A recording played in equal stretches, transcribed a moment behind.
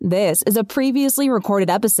This is a previously recorded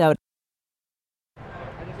episode. I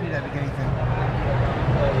just need that beginning thing.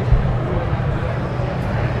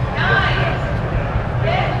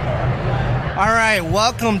 All right,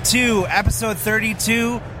 welcome to episode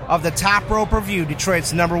 32 of the Top Rope Review,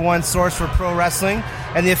 Detroit's #1 source for pro wrestling,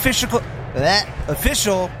 and the official.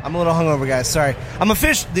 I'm a little hungover, guys. Sorry.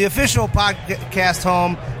 The official podcast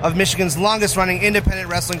home of Michigan's longest-running independent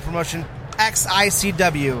wrestling promotion,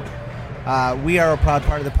 XICW. We are a proud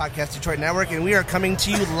part of the Podcast Detroit Network, and we are coming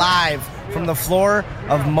to you live from the floor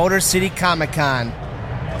of Motor City Comic-Con.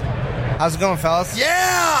 How's it going, fellas?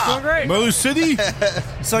 Yeah! It's going great. Motor City?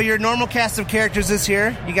 So your normal cast of characters is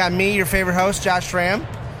here. You got me, your favorite host, Josh Schramm.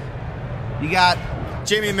 You got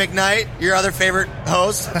Jamie McKnight, your other favorite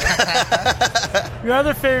host. Your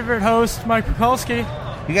other favorite host, Mike Mikulski.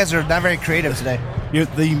 You guys are not very creative today.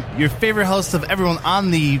 Your favorite host of everyone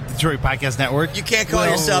on the Detroit Podcast Network. You can't call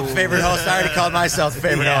yourself favorite host. I already called myself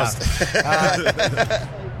favorite host.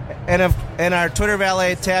 And our Twitter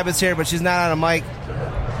valet, Tab, is here, but she's not on a mic.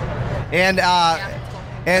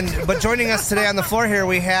 But joining us today on the floor here,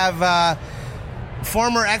 we have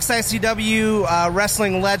former XICW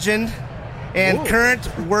wrestling legend and current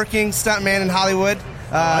working stuntman in Hollywood.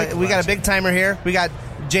 We got a big timer here. We got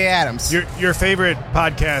Jay Adams. Your favorite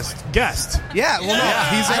podcast guest. Yeah, well,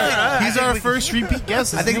 no. He's our first repeat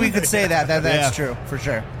guest. I think we could say that's true, for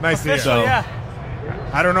sure. Nice to hear. Officially, yeah.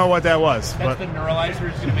 I don't know what that was. That's the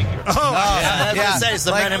neuralizer is going to make you... I was going to say,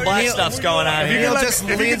 some Men in Black stuff's going on here. Neil just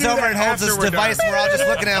leans over and holds his device, and we're all just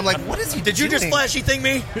looking at him like, what is he Did you just doing? flashy thing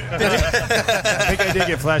me? I think I did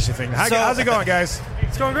get flashy thing. How's it going, guys?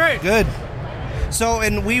 It's going great. Good. So,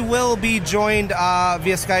 and we will be joined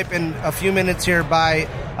via Skype in a few minutes here by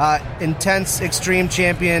intense extreme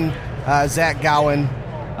champion Zach Gowen.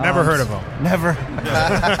 Never heard of him. Never.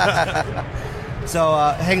 So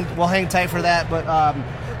we'll hang tight for that. But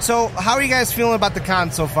so, how are you guys feeling about the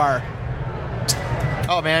con so far?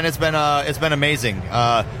 Oh, man, it's been amazing.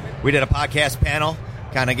 We did a podcast panel,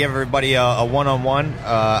 kind of give everybody a one-on-one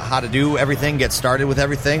how to do everything, get started with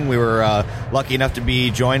everything. We were lucky enough to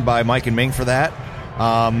be joined by Mike and Ming for that.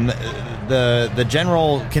 The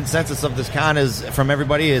general consensus of this con is from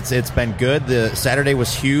everybody. It's been good. The Saturday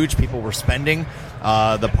was huge. People were spending.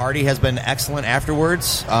 The party has been excellent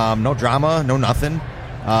afterwards. No drama, no nothing.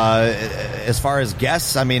 As far as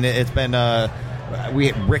guests, I mean, it's been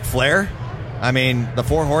Ric Flair. I mean, the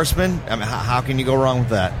Four Horsemen. I mean, how can you go wrong with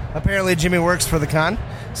that? Apparently, Jimmy works for the con,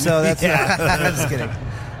 so that's. I'm just kidding.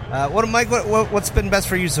 Mike? What's been best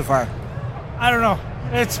for you so far? I don't know.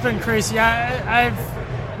 It's been crazy. I've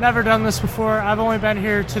never done this before. I've only been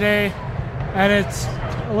here today, and it's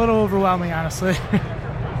a little overwhelming, honestly.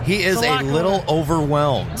 He is a little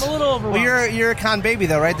overwhelmed. I'm a little overwhelmed. Well, you're a con baby,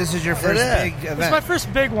 though, right? This is your first big event. It's my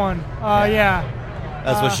first big one. Yeah.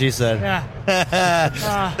 That's what she said. Yeah.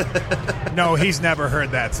 No, he's never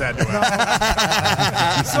heard that said to him.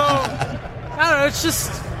 So, I don't know.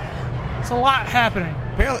 It's a lot happening.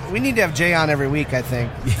 Apparently, we need to have Jay on every week, I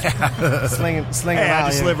think. Yeah. Slinging Hey, around. I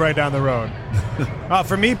just live right down the road.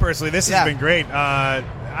 For me personally, this has been great.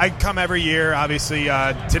 I come every year, obviously.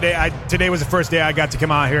 Today was the first day I got to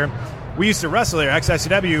come out here. We used to wrestle here.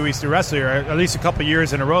 XICW, we used to wrestle here at least a couple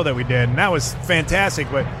years in a row that we did, and that was fantastic.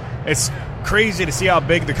 But it's crazy to see how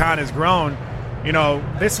big the con has grown. You know,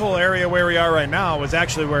 this whole area where we are right now was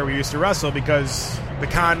actually where we used to wrestle because the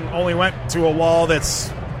con only went to a wall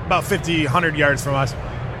that's about 50, 100 yards from us.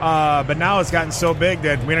 But now it's gotten so big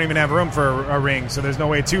that we don't even have room for a ring, so there's no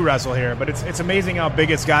way to wrestle here. But it's amazing how big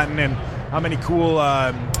it's gotten and how many cool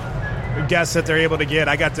guests that they're able to get.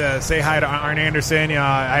 I got to say hi to Arn Anderson.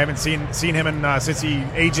 I haven't seen him since he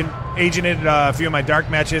agented a few of my dark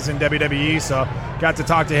matches in WWE, so got to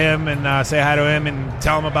talk to him and say hi to him and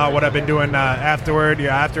tell him about what I've been doing afterward,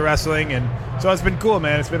 after wrestling. And so it's been cool,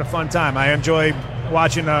 man. It's been a fun time. I enjoy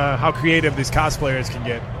watching how creative these cosplayers can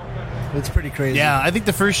get. It's pretty crazy. Yeah, I think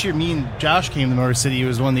the first year me and Josh came to Motor City, it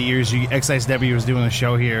was one of the years XICW was doing a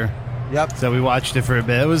show here. Yep. So we watched it for a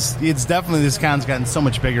bit. It's definitely, this con's gotten so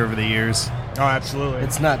much bigger over the years. Oh, absolutely.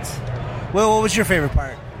 It's nuts. Will, what was your favorite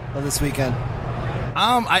part of this weekend?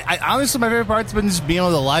 I honestly, my favorite part's been just being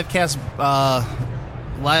able to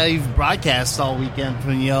live broadcasts all weekend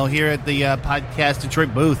from, here at the Podcast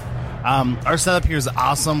Detroit booth. Our setup here is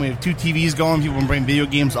awesome. We have 2 TVs going. People can bring video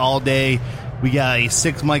games all day. We got a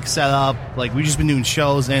 6 mic setup. Like, we've just been doing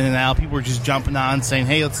shows in and out. People are just jumping on saying,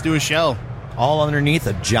 hey, let's do a show. All underneath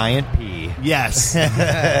a giant P. Yes.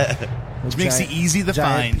 Which makes it easy to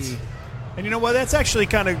find. P. And you know what? That's actually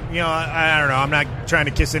kind of, I don't know. I'm not trying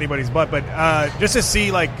to kiss anybody's butt, but just to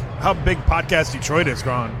see, like, how big Podcast Detroit has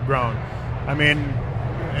grown. I mean,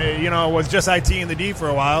 was just IT and the D for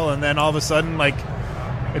a while, and then all of a sudden, like,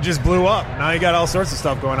 it just blew up. Now you got all sorts of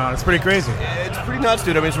stuff going on. It's pretty crazy. It's pretty nuts,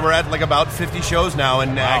 dude. I mean, so we're at like about 50 shows now,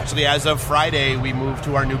 and actually, as of Friday, we moved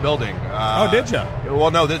to our new building. Did you? Well,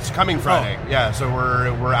 no, that's coming Friday. Yeah, so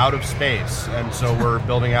we're out of space, and so we're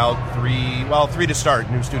building out three to start,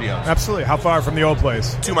 new studios. Absolutely. How far from the old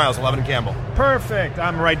place? 2 miles, 11 in Campbell. Perfect.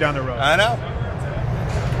 I'm right down the road. I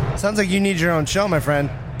know. Sounds like you need your own show, my friend.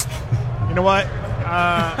 You know what?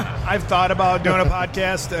 I've thought about doing a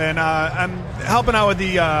podcast, and I'm helping out with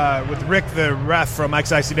Rick, the ref from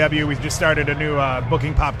XICW. We just started a new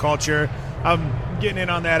booking pop culture. I'm getting in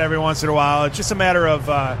on that every once in a while. It's just a matter of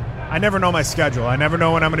I never know my schedule. I never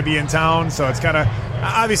know when I'm going to be in town, so it's kind of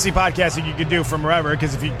obviously podcasting you could do from wherever,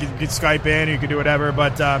 because if you could Skype in, you could do whatever.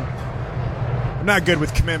 But I'm not good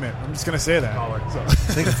with commitment. I'm just going to say that. I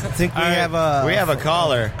think we have a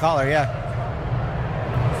caller. Caller, yeah.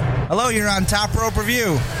 Hello, you're on Top Rope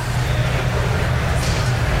Review.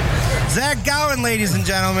 Zach Gowen, ladies and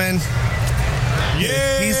gentlemen.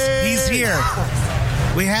 Yeah, he's here.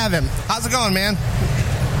 We have him. How's it going, man?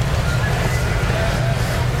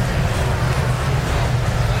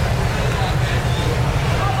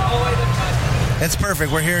 It's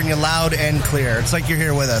perfect. We're hearing you loud and clear. It's like you're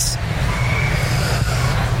here with us.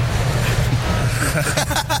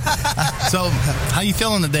 So, how you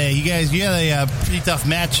feeling today? You had a pretty tough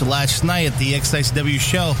match last night at the XICW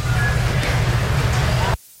show.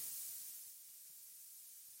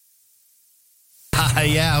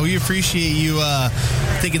 Yeah, we appreciate you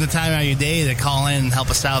taking the time out of your day to call in and help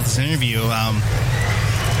us out with this interview.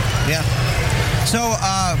 Yeah. So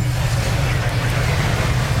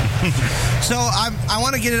I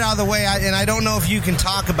want to get it out of the way, and I don't know if you can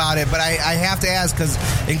talk about it, but I have to ask because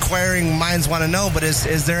inquiring minds want to know. But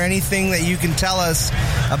is there anything that you can tell us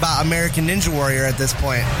about American Ninja Warrior at this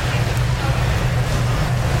point?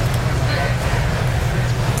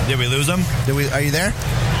 Did we lose him? Are you there?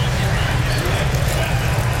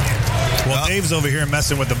 Well, Dave's over here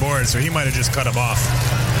messing with the board, so he might have just cut him off.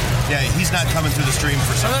 Yeah, he's not coming through the stream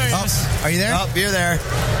for some reason. Are you there? Oh, you're there.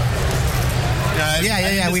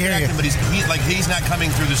 Yeah, we hear you. But he's not coming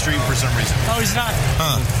through the stream for some reason. Oh, he's not.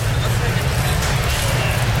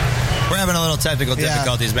 We're having a little technical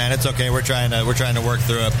difficulties, man. It's okay. We're trying to work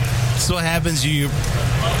through it. This is what happens. This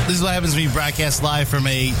is what happens when you broadcast live from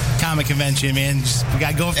a comic convention, man. We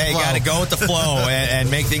got to go with the flow. Got to go with the flow and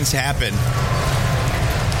make things happen.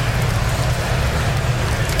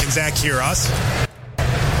 Can Zach hear us?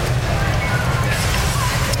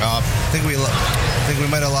 I think we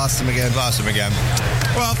might have lost him again.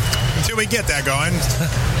 Well, until we get that going,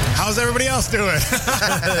 how's everybody else doing?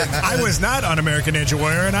 I was not on American Ninja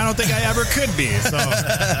Warrior, and I don't think I ever could be. So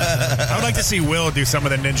I would like to see Will do some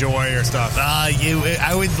of the Ninja Warrior stuff.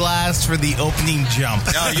 I would last for the opening jump.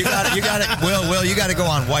 No, you got it. Will, you got to go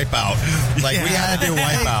on Wipeout. We got to do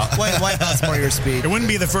Wipeout. Wipeout's more your speed. It wouldn't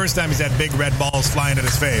be the first time he's had big red balls flying at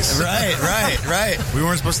his face. Right. We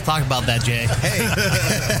weren't supposed to talk about that, Jay. Hey.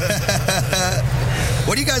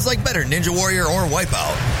 What do you guys like better, Ninja Warrior or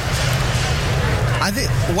Wipeout? I think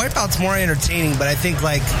Wipeout's more entertaining, but I think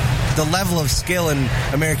like the level of skill in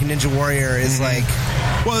American Ninja Warrior is like...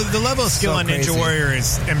 Well, the level of skill in Ninja Warrior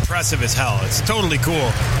is impressive as hell. It's totally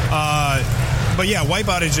cool. But yeah,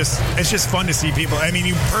 Wipeout is it's just fun to see people. I mean,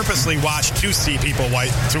 you purposely watch to see people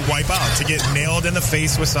wipe out, to get nailed in the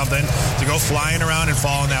face with something, to go flying around and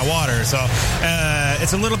fall in that water. So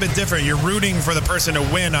it's a little bit different. You're rooting for the person to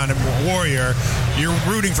win on a Warrior. You're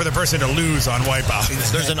rooting for the person to lose on Wipeout.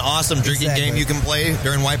 There's an awesome drinking game you can play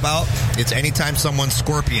during Wipeout. It's anytime someone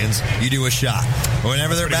scorpions, you do a shot.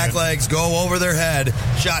 Whenever their back legs go over their head,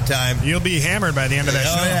 shot time. You'll be hammered by the end of that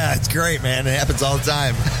show. Oh, yeah. It's great, man. It happens all the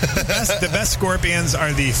time. The best scorpions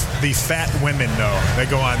are the fat women, though, that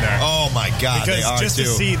go on there. Oh, my God. Because they are, just too. To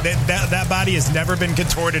see that body has never been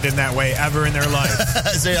contorted in that way ever in their life.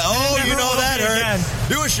 Say, you know that hurt.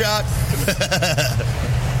 Do a shot.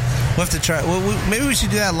 We'll have to try. Well, maybe we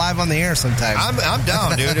should do that live on the air sometime. I'm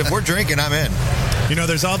down, dude. If we're drinking, I'm in. You know,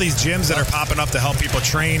 there's all these gyms that are popping up to help people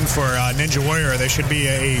train for Ninja Warrior. There should be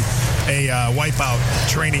a Wipeout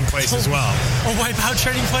training place as well. A Wipeout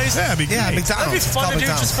training place? Yeah, it'd be great. McDonald's. That'd be fun to do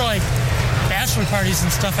just for like bachelor parties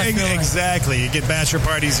and stuff. I feel exactly. You get bachelor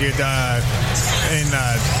parties. You'd take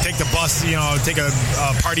the bus. Take a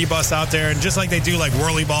party bus out there, and just like they do like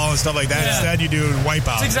whirly ball and stuff like that. Yeah. Instead, you do Wipeout.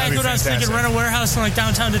 That's exactly what I was thinking. Rent a warehouse in like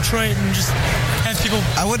downtown Detroit and just have people.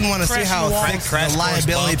 I wouldn't want to see how thick the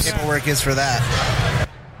liability paperwork is for that.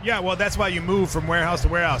 Yeah, well, that's why you move from warehouse to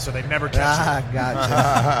warehouse, so they never catch you.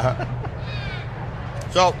 Gotcha.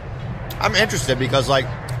 So, I'm interested because, like,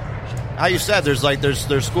 how you said, there's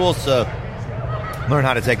schools to learn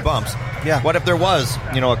how to take bumps. Yeah. What if there was,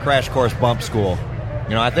 a crash course bump school?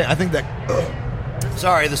 I think that.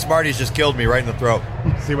 Sorry, the Smarties just killed me right in the throat.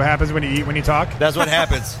 See what happens when you eat when you talk? That's what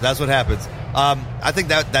happens. That's what happens. I think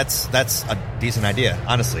that's a decent idea,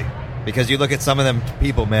 honestly, because you look at some of them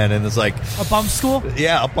people, man, and it's like A bump school?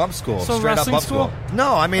 yeah, a bump school, So straight up wrestling bump school?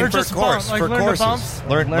 No, I mean Or for just course, bump, like for learn to courses, bumps?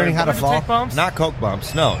 Learning how to Learn fall. take bumps? not coke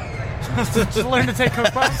bumps. No, Just learn to take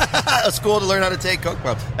coke bumps? a school to learn how to take coke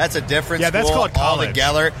bumps. That's a different Yeah, school that's called college.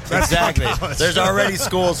 altogether. That's called Exactly. college. There's already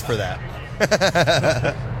schools for that.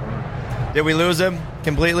 Did we lose him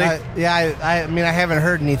completely? I mean, I haven't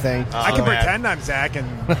heard anything. I can man. pretend I'm Zach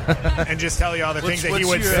and just tell you all the things that he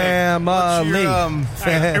would say. Family. All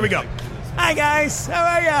right, here we go. Hi guys, how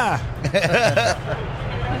are ya?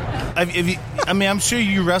 I'm sure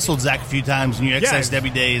you wrestled Zach a few times in your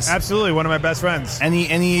XSW days. Absolutely, one of my best friends.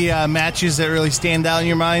 Any matches that really stand out in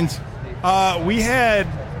your mind? We've had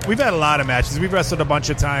a lot of matches. We've wrestled a bunch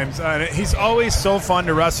of times. He's always so fun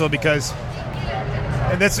to wrestle because.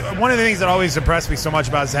 And that's one of the things that always impressed me so much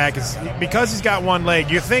about Zach is because he's got one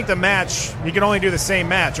leg, you think the match, you can only do the same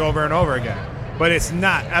match over and over again. But it's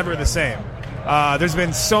not ever the same. There's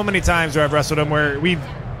been so many times where I've wrestled him where we've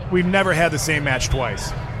never had the same match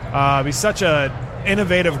twice. He's such a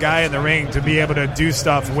innovative guy in the ring to be able to do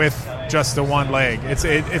stuff with just the one leg. It's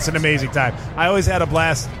an amazing time. I always had a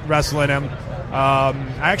blast wrestling him. I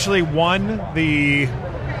actually won the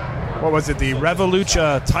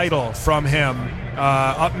Revolucha title from him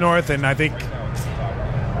up north, and I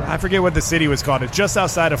forget what the city was called. It's just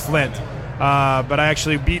outside of Flint. But I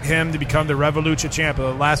actually beat him to become the Revolucha champ of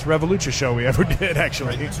the last Revolucha show we ever did,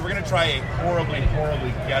 actually. So we're going to try a horribly,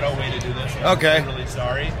 horribly ghetto way to do this. Okay. I'm really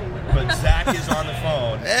sorry. But Zach is on the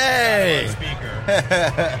phone. Hey! On speaker.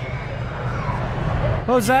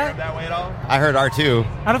 What was that? That way at all? I heard R2.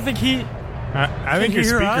 I don't think he... I think you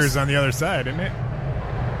your hear speaker's us? on the other side, isn't it?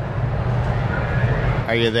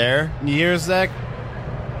 Are you there? You hear us, Zach?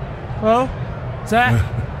 Hello? Zach?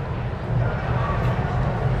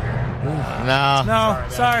 No. No,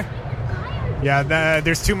 sorry. Yeah,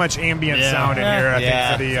 there's too much ambient Yeah. sound in here, I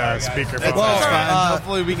Yeah. think, for the speakerphone. Well, That's fine.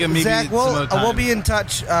 Hopefully we can maybe Zach, some other time. we'll be in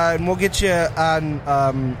touch, and we'll get you on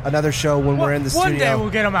another show when we're in the One studio. day we'll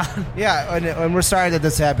get him on. Yeah, and we're sorry that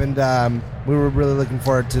this happened. We were really looking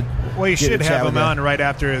forward to. Well, you get should a chat have with him you. on right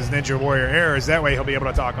after his Ninja Warrior airs. That way he'll be able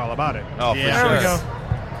to talk all about it. Oh, Yeah. for There we sure. go.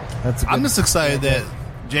 That's a good, I'm just excited that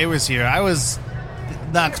Jay was here. I was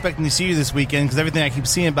not expecting to see you this weekend because everything I keep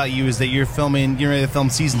seeing about you is that you're getting ready to film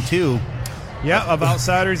season 2. Yeah, of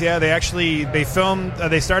Outsiders. Yeah, they filmed.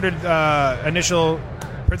 They started initial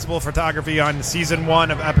principal photography on season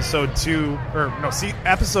 1 of episode 2.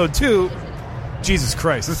 Episode 2. Jesus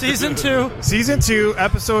Christ. Season 2. Season 2,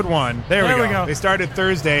 episode 1. There we go. go. They started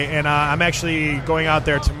Thursday, and I'm actually going out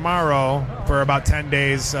there tomorrow for about 10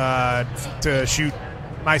 days to shoot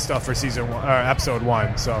my stuff for episode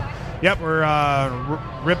 1. So, yep, we're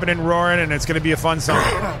ripping and roaring, and it's going to be a fun summer.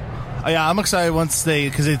 Yeah, I'm excited once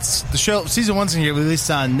because it's the show. Season 1's going to get released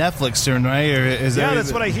on Netflix soon, right? Or is Yeah, there,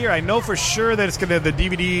 that's what I hear. I know for sure that the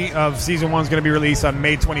DVD of season 1 is going to be released on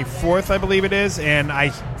May 24th, I believe it is. And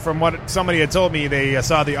from what somebody had told me, they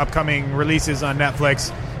saw the upcoming releases on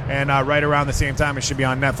Netflix, and right around the same time, it should be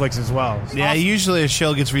on Netflix as well. Yeah, usually a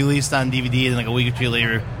show gets released on DVD, and like a week or two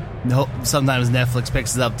later, sometimes Netflix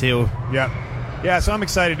picks it up too. Yeah. So I'm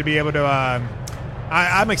excited to be able to.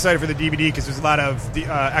 I'm excited for the DVD because there's a lot of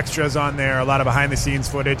extras on there, a lot of behind-the-scenes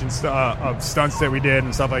footage and of stunts that we did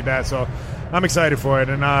and stuff like that. So I'm excited for it,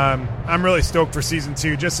 and I'm really stoked for season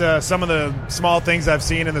 2. Just some of the small things I've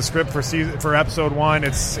seen in the script for episode 1,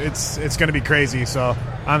 it's going to be crazy. So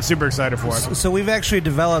I'm super excited for it. So we've actually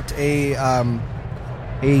developed a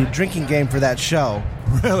drinking game for that show.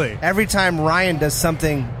 Really? Every time Ryan does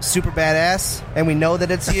something super badass, and we know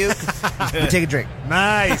that it's you, we take a drink.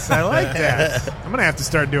 Nice. I like that. I'm going to have to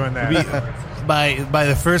start doing that. By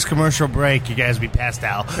the first commercial break, you guys will be passed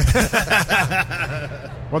out.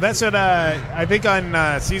 Well, that's what I think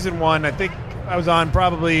on season 1. I think I was on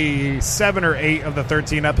probably 7 or 8 of the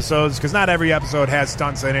 13 episodes because not every episode has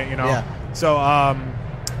stunts in it, you know. Yeah. So,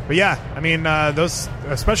 but yeah, I mean,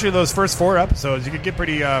 especially those first 4 episodes, you could get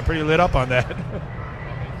pretty lit up on that.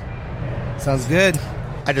 Sounds good.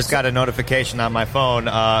 I just got a notification on my phone.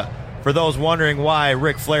 For those wondering why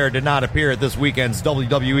Ric Flair did not appear at this weekend's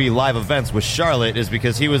WWE live events with Charlotte is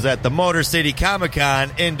because he was at the Motor City Comic-Con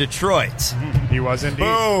in Detroit. He was indeed.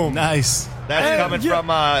 Boom! Nice. That's coming from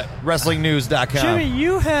WrestlingNews.com. Jimmy,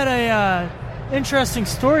 you had a interesting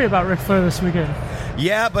story about Ric Flair this weekend.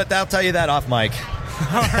 Yeah, but I'll tell you that off mic.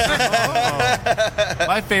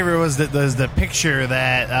 My favorite was the picture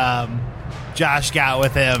that Josh got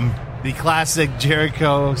with him The classic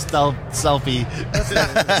Jericho selfie.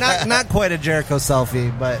 not quite a Jericho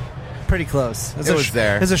selfie, but pretty close. It was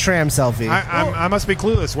there. It's a Shram selfie. I must be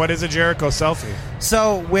clueless. What is a Jericho selfie?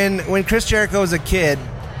 So when Chris Jericho was a kid,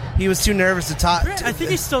 he was too nervous to talk. I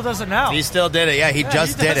think he still does it now. He still did it. Yeah, he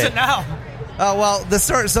just he did does it. now. Oh well, the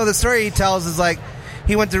story he tells is like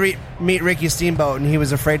he went to meet Ricky Steamboat and he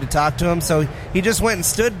was afraid to talk to him, so he just went and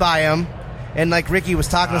stood by him, and like Ricky was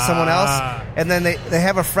talking to someone else, and then they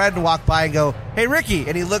have a friend walk by and go, "Hey Ricky,"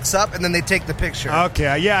 and he looks up and then they take the picture.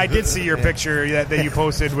 Okay, yeah, I did see your picture that you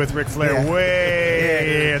posted with Ric Flair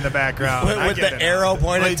way in the background. With the arrow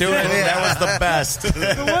pointed to it, that was the best.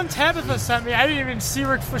 The one Tabitha sent me, I didn't even see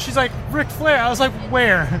Ric Flair. She's like, Ric Flair. I was like,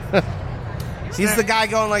 where? He's the guy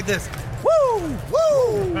going like this. Woo!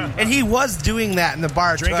 Woo! And he was doing that in the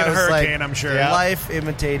bar. Drinking so Hurricane, like, I'm sure. Life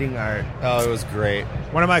imitating art. Oh, it was great.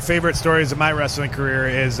 One of my favorite stories of my wrestling career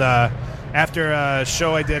is after a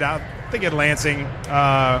show I did out, I think at Lansing,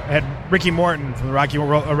 had Ricky Morton from the Rock and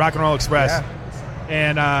Roll Express. Yeah.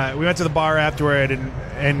 And we went to the bar afterward,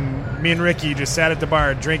 and me and Ricky just sat at the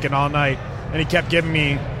bar drinking all night, and he kept giving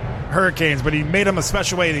me hurricanes, but he made them a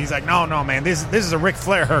special way. He's like, no, man, this is a Ric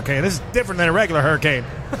Flair hurricane. This is different than a regular hurricane.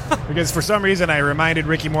 Because for some reason I reminded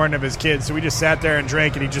Ricky Morton of his kids, so we just sat there and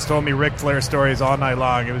drank, and he just told me Ric Flair stories all night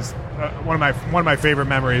long. It was one of my favorite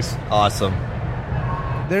memories. Awesome.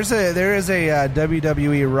 There is a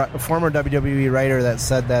former WWE writer that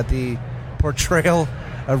said that the portrayal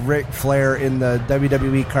of Ric Flair in the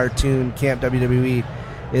WWE cartoon Camp WWE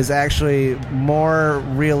is actually more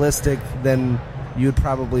realistic than you'd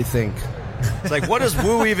probably think. It's like, what does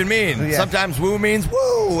woo even mean? Yeah. Sometimes woo means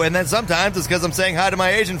woo, and then sometimes it's because I'm saying hi to my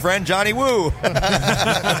Asian friend, Johnny Woo.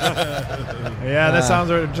 Yeah, that sounds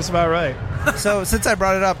just about right. So since I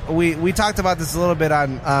brought it up, we talked about this a little bit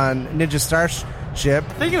on Ninja Starship.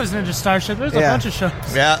 I think it was Ninja Starship. There's a Yeah. bunch of shows.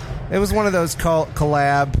 Yeah. It was one of those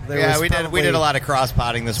collab. There was We did a lot of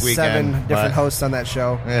cross-potting this weekend. 7 different but hosts on that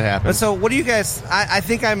show. It happened. But so, what do you guys? I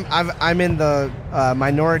think I'm in the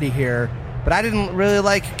minority here, but I didn't really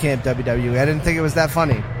like Camp WWE. I didn't think it was that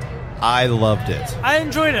funny. I loved it. I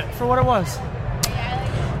enjoyed it for what it was.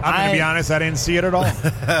 I'm going to be honest, I didn't see it at all.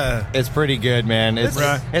 It's pretty good, man.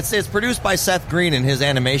 It's produced by Seth Green and his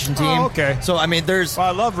animation team. Oh, okay. So I mean, there's Well,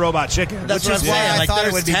 I love Robot Chicken. That's Which what is I'm why saying. I Like, thought it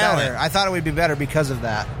there's would be talent. better. I thought it would be better because of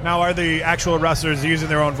that. Now, are the actual wrestlers using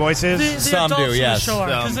their own voices? The Some do, adults in yes. the show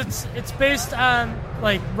because it's based on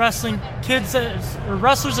like wrestling kids or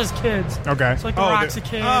wrestlers as kids. Okay. So like the Oh, Rock's a they're-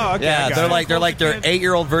 kid. oh, okay. yeah, I got they're it. like their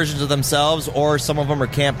 8-year-old versions of themselves, or some of them are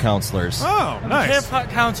camp counselors. Oh, And nice. the camp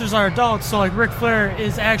counselors are adults, so like Ric Flair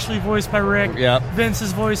is actually voiced by Rick. Yep. Vince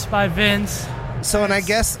is voiced by Vince. So, and I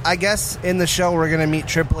guess in the show we're gonna meet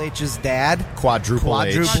Triple H's dad. Quadruple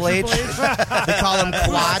H. Triple H. They call him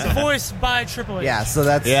Quad. Voiced by Triple H. Yeah, so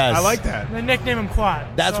that's Yes. I like that. They nickname him Quad.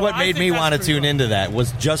 That's So what I made think me that's want to pretty tune cool. into that,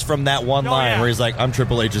 was just from that one Oh, line yeah. where he's like, I'm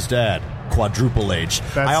Triple H's dad, Quadruple H.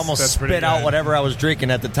 I almost that's pretty spit out good. whatever I was drinking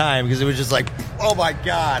at the time because it was just like, oh my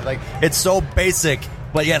God. Like, it's so basic,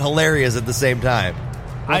 but yet hilarious at the same time.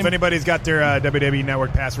 Well, if anybody's got their WWE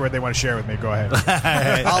Network password they want to share with me, go ahead.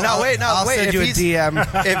 I'll wait. send If you a he's,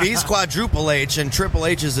 DM. if he's Quadruple H and Triple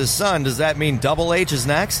H is his son, does that mean Double H is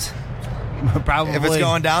next? Probably. If it's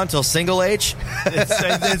going down till Single H? It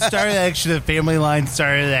started actually. The family line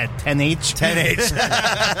started at 10H. 10H.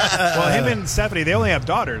 Well, him and Stephanie, they only have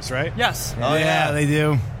daughters, right? Yes. Oh, yeah. they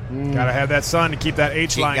do. Gotta have that son to keep that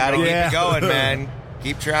H You line gotta going. keep Yeah. it going, man.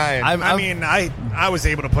 Keep trying. I mean, I was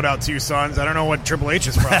able to put out 2 sons. I don't know what Triple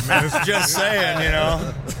H's problem is. just saying, you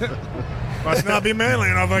know. Must not be manly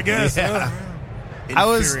enough, I guess. Yeah.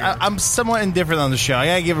 Inferior. I'm somewhat indifferent on the show. I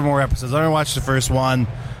gotta give it more episodes. I only watched the first one.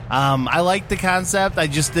 I liked the concept. I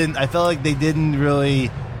just didn't. I felt like they didn't really.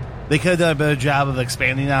 They could have done a better job of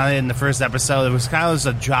expanding on it in the first episode. It was kind of just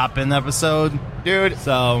a drop-in episode, Dude,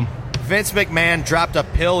 so. Vince McMahon dropped a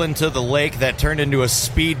pill into the lake that turned into a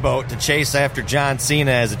speedboat to chase after John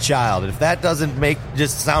Cena as a child. If that doesn't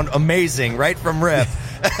just sound amazing right from rip.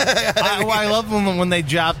 I love when they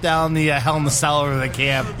drop down the Hell in the Cell over the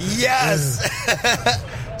camp. Yes.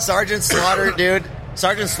 Sergeant Slaughter, dude.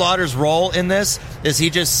 Sergeant Slaughter's role in this is he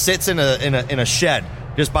just sits in a shed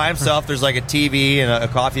just by himself. There's like a TV and a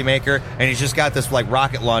coffee maker, and he's just got this like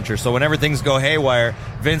rocket launcher. So whenever things go haywire,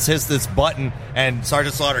 Vince hits this button, and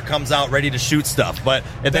Sergeant Slaughter comes out ready to shoot stuff. But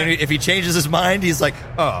then if he changes his mind, he's like,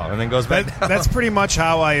 oh, and then goes back. That's pretty much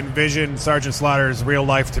how I envision Sergeant Slaughter's real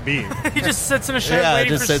life to be. He just sits in a shed Yeah, waiting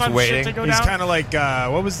just for sits some waiting. shit to go He's down. kind of like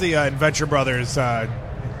what was the Adventure Brothers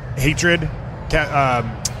Hatred?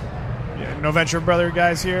 No Venture Brother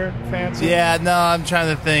guys here, fans? Yeah, no, I'm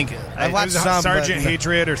trying to think. I It watched was some, Sergeant but-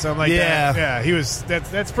 Hatred or something like Yeah. that. Yeah, he was.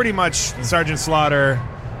 That's pretty much Sergeant Slaughter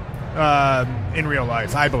in real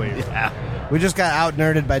life, I believe. Yeah. We just got out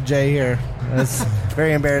nerded by Jay here. That's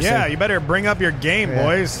very embarrassing. Yeah, you better bring up your game, Yeah.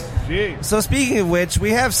 boys. Jeez. So speaking of which,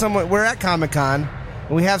 we have someone. We're at Comic-Con,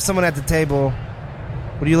 and we have someone at the table.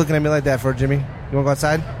 What are you looking at me like that for, Jimmy? You want to go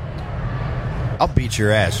outside? I'll beat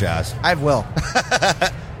your ass, Josh. I will.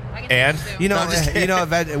 And You know, No, I'm just you know,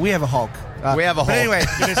 we have a Hulk. We have a But Hulk. anyway,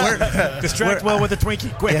 Distract Will with a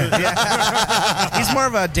Twinkie, quick. he's more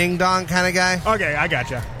of a ding dong kind of guy. Okay, I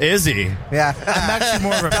gotcha. is he? Yeah, I'm actually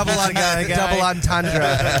more of a double pizza guy. double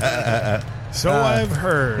entendre. So I've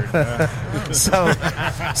heard.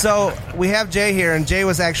 So we have Jay here, and Jay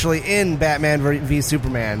was actually in Batman v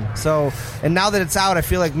Superman. So, and now that it's out, I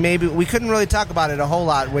feel like maybe we couldn't really talk about it a whole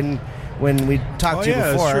lot when we talked to you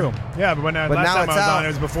yeah, before. that's true. Yeah, but when But last now time it's I was out. on, it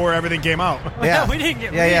was before everything came out. Yeah, we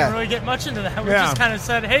didn't really get much into that. We Yeah. just kind of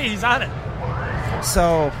said, "Hey, he's on it."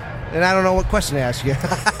 So, and I don't know what question to ask you.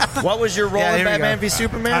 What was your role Yeah, in here we Batman go. v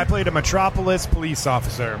Superman? I played a Metropolis police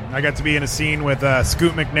officer. I got to be in a scene with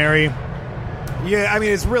Scoot McNairy. Yeah, I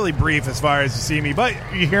mean, it's really brief as far as you see me, but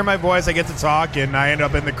you hear my voice, I get to talk, and I end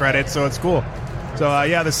up in the credits, so it's cool. So,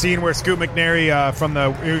 yeah, the scene where Scoot McNairy,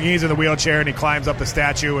 he's in the wheelchair, and he climbs up the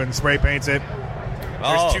statue and spray paints it.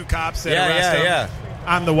 There's two cops that arrest him. Yeah.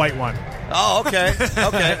 I'm the white one. Oh, okay.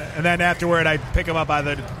 Okay. And then afterward, I pick him up by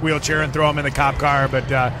the wheelchair and throw him in the cop car. But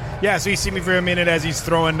yeah, so you see me for a minute as he's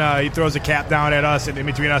throwing. He throws a cap down at us and in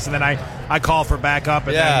between us, and then I call for backup.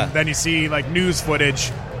 And Yeah. then you see like news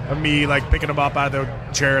footage of me like picking him up out of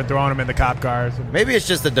the chair and throwing him in the cop cars. Maybe it's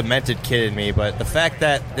just a demented kid in me, but the fact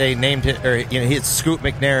that they named it, or he's Scoot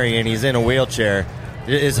McNairy and he's in a wheelchair,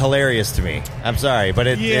 is hilarious to me. I'm sorry, but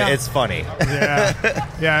it's funny. Yeah,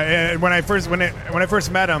 yeah. And when I first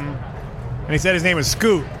met him, and he said his name was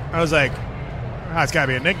Scoot, I was like, it's got to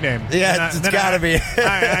be a nickname. Yeah, it's gotta be.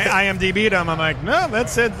 I IMDb'd him. I'm like, no,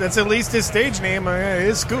 that's it. That's at least his stage name. It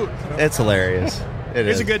is Scoot. It's hilarious.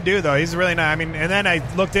 He's a good dude, though. He's really nice. I mean, and then I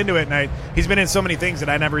looked into it, and he's been in so many things that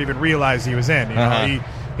I never even realized he was in. You know,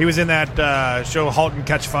 he was in that show *Halt and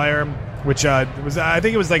Catch Fire*, which was, I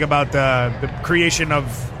think it was like about the creation of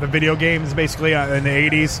the video games, basically in the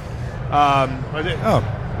 '80s.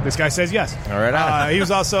 This guy says yes. All right. He was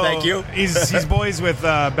also Thank you. He's boys with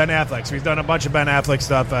Ben Affleck, so he's done a bunch of Ben Affleck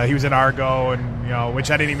stuff. He was in Argo, and which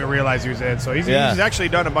I didn't even realize he was in. So he's actually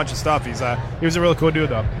done a bunch of stuff. He was a real cool dude,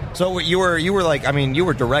 though. So you were like, I mean, you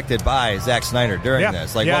were directed by Zack Snyder during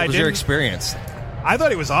this. Like, what was your experience? I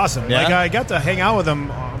thought he was awesome. Yeah? Like I got to hang out with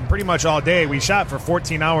him pretty much all day. We shot for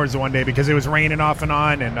 14 hours one day because it was raining off and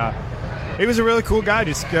on, and he was a really cool guy.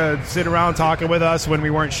 Just sit around talking with us when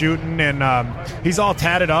we weren't shooting, and he's all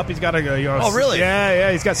tatted up. He's got a Oh, really?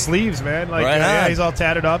 Yeah. He's got sleeves, man. Like Right yeah, on. he's all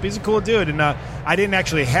tatted up. He's a cool dude, and I didn't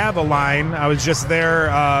actually have a line. I was just there.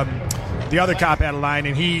 The other cop had a line,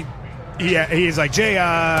 and he's like, Jay,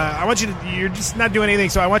 I want you to, you're just not doing anything,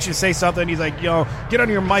 so I want you to say something. He's like, get on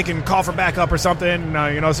your mic and call for backup or something.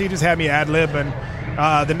 So he just had me ad-lib, and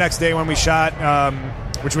the next day when we shot,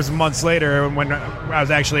 which was months later when I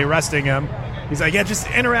was actually arresting him, he's like, yeah, just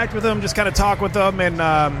interact with him, just kind of talk with him, and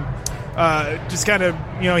just kind of,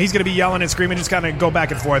 he's going to be yelling and screaming, just kind of go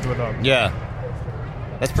back and forth with him. Yeah.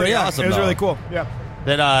 That's pretty Yeah, awesome, it was though. really cool, yeah.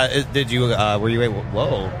 Then, did you, were you able,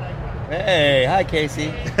 whoa. Hey, hi,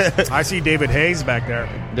 Casey. I see David Hayes back there.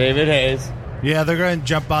 David Hayes. Yeah, they're going to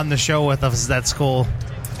jump on the show with us. That's cool.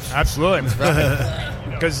 Absolutely.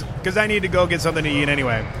 Because I need to go get something to eat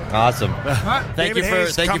anyway. Awesome. Thank you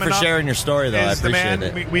Hayes for coming up sharing your story, though. I is the appreciate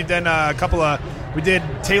man. it. We've done we did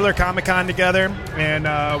Taylor Comic Con together, and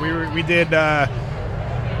we did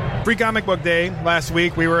Free Comic Book Day last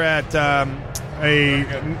week. We were at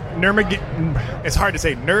it's hard to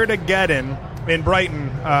say, Nerdageddon in Brighton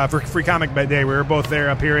for Free Comic Book Day. We were both there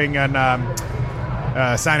appearing and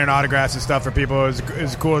signing autographs and stuff for people. It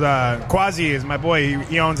was cool. Quasi is my boy.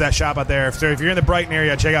 He owns that shop out there. So if you're in the Brighton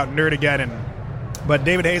area, check out Nerdageddon. But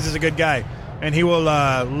David Hayes is a good guy, and he will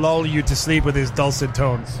lull you to sleep with his dulcet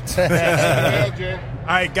tones. All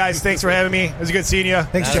right, guys, thanks for having me. It was good seeing you.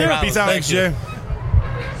 Thanks, Jay. Peace out. Thanks, Jay.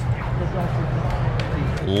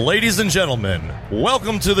 Ladies and gentlemen,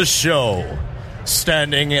 welcome to the show.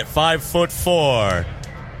 Standing at 5'4",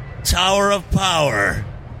 Tower of Power,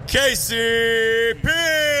 Casey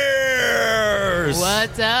Pierce.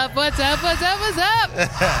 What's up? What's up? What's up? What's up?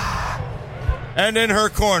 And in her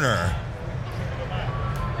corner,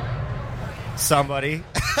 somebody.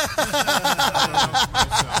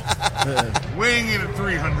 Weighing in at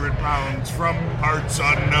 300 pounds from parts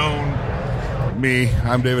unknown. Me,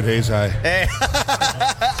 I'm David Hayes. Hi. Hey.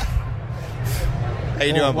 How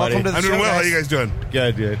you doing, buddy? Welcome to the I'm show, doing well. How guys. you guys doing?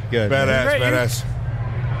 Good. Badass, Great, badass.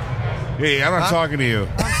 Hey, I'm not talking to you.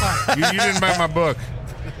 You didn't buy my book.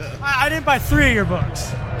 I didn't buy 3 of your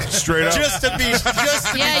books. Straight up. Just to be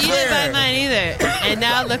Yeah, you didn't buy mine either. And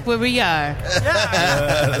now look where we are.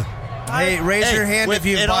 Hey, raise your hand if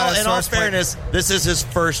you've bought a in all source point. fairness, this is his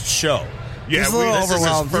first show. Yeah, He's a little this is his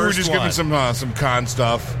overwhelmed. we were first just one. giving some con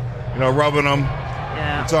stuff. Rubbing them.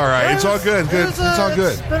 Yeah. It's all right. It's all good. Good. It's all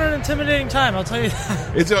good. It's been an intimidating time, I'll tell you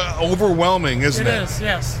that. It's overwhelming, isn't It it? is,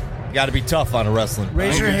 yes. Got to be tough on a wrestling.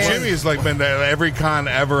 Raise your hand. Jimmy's been to every con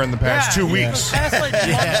ever in the past 2 weeks. The past, month,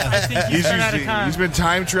 I think he's been at a con. He's been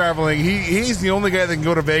time traveling. He's the only guy that can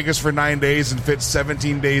go to Vegas for 9 days and fit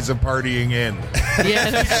 17 days of partying in.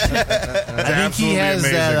 Yeah. I think he has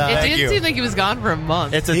that. It Thank didn't you. seem like he was gone for a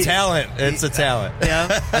month. It's a talent. It's a talent. Yeah,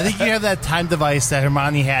 I think you have that time device that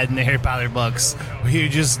Hermione had in the Harry Potter books, where you're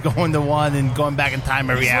just going to one and going back in time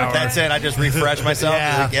every hour. That's it. I just refresh myself.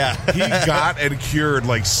 Yeah. Yeah. He got and cured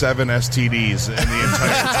like 7 STDs in the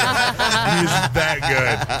entire time. He's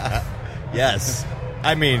that Yes.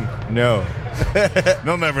 I mean, no. good.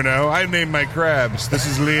 They'll never know. I named my crabs. This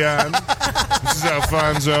is Leon. This is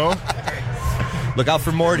Alfonso. Look out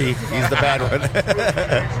for Morty. He's the bad one.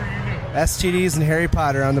 STDs and Harry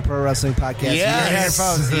Potter on the Pro Wrestling Podcast.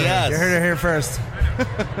 Yes. You heard it here first.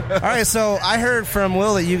 All right, so I heard from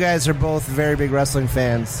Will that you guys are both very big wrestling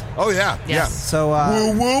fans. Oh, yeah. Yes. So,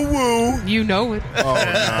 Woo, woo, woo. You know it. Oh,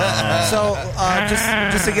 no.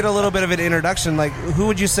 just to get a little bit of an introduction, like who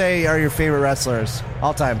would you say are your favorite wrestlers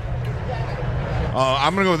all time?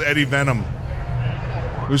 I'm going to go with Eddie Venom,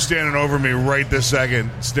 who's standing over me right this second,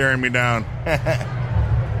 staring me down.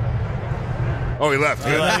 Oh, he left.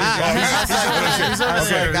 He's over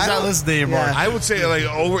there. He's not listening anymore. Yeah. I would say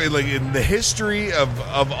like in the history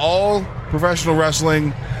of all professional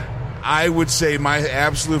wrestling, I would say my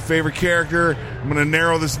absolute favorite character. I'm going to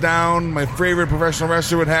narrow this down. My favorite professional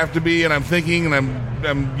wrestler would have to be, and I'm thinking, and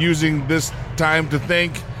I'm using this time to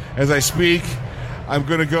think as I speak. I'm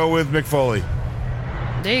going to go with Mick Foley,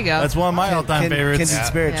 There you go. That's one of my all-time favorites. Kindred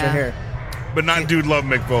spirits Yeah. right here. but not Dude Love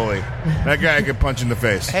Mick Foley. That guy I could punch in the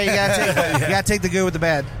face. Hey, you gotta take the good with the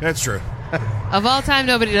bad. That's true. Of all time,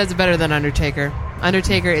 nobody does it better than Undertaker.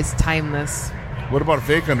 Undertaker is timeless. What about a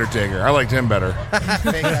fake Undertaker? I liked him better. Is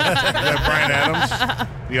that Brian Adams,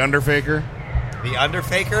 the Underfaker? The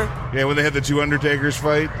Underfaker? Yeah, when they had the 2 Undertakers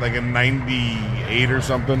fight, like in '98 or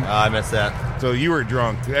something. I missed that. So you were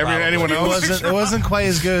drunk. Anyone It else? wasn't quite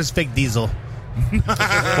as good as Fake Diesel.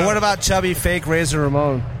 But what about chubby fake Razor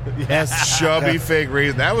Ramon? Yes, chubby fake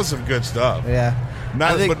Razor. That was some good stuff. Yeah.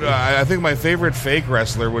 I think my favorite fake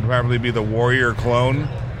wrestler would probably be the Warrior clone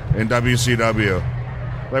in WCW.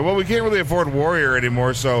 Like, well, we can't really afford Warrior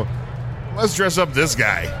anymore, so let's dress up this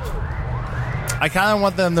guy. I kind of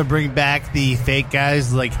want them to bring back the fake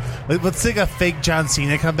guys. Like, let's take a fake John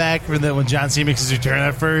Cena come back when John Cena makes his return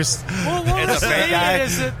at first. What WrestleMania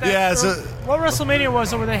is it? What WrestleMania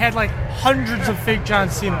was it where they had like hundreds of fake John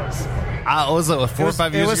Cenas? Was it 4 or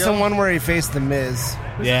 5 years It was ago? the one where he faced the Miz.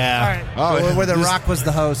 Yeah. All right. Where The Rock was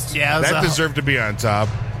the host. Yeah, it was That deserved to be on top.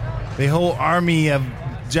 the whole army of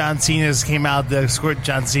John Cena's came out to escort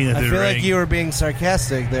John Cena I through feel the like ring. you were being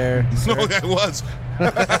sarcastic there. No, that was.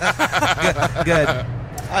 Good.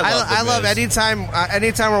 I love anytime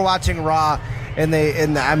we're watching Raw and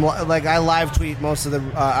I live tweet most of the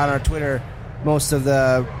on our Twitter most of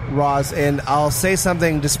the Raws, and I'll say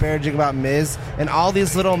something disparaging about Miz, and all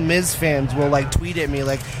these little Miz fans will like tweet at me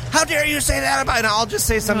like, "How dare you say that about?" And I'll just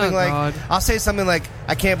say something God.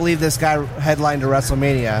 I can't believe this guy headlined to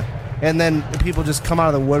WrestleMania. And then people just come out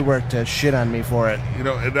of the woodwork to shit on me for it. You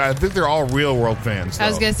know, I think they're all real world fans. I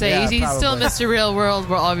was though. going to say, Yeah, he's still probably. Mr. Real World.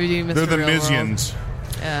 We're all doing Mr. They're the Real World. Mizians.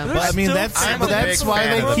 Yeah. But, I mean, that's I'm a that's big why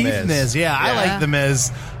fan of they The keep Miz. Miz. Yeah, I Yeah. like the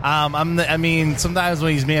Miz. I mean, sometimes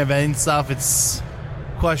when he's main eventing stuff, it's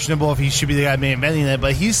questionable if he should be the guy main eventing it.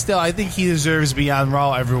 But I think he deserves to be on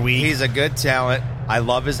Raw every week. He's a good talent. I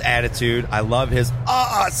love his attitude. I love his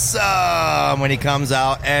awesome when he comes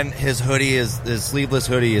out, and his sleeveless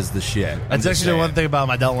hoodie is the shit. That's actually the one thing about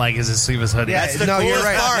him I don't like is his sleeveless hoodie. That's the no, you're coolest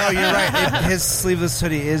right. part. No, you're right. His sleeveless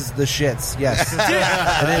hoodie is the shits. Yes.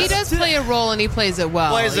 He does play a role and he plays it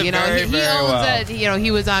well. Plays it you know, very, he very owns well. that. You know,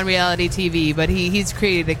 he was on reality TV, but he's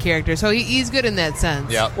created a character, so he's good in that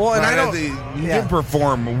sense. Yeah. Well, and I don't. He Yeah. can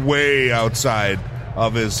perform way outside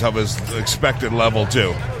of his expected level too.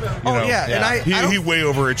 You Oh, know? yeah, and I he don't- way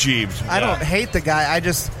overachieved. I don't hate the guy.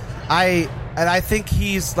 I think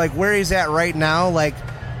he's like where he's at right now, like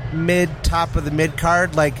top of the mid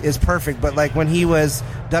card, like is perfect. But like when he was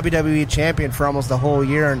WWE champion for almost a whole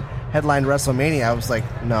year and headlined WrestleMania, I was like,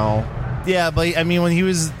 no, Yeah, but I mean, when he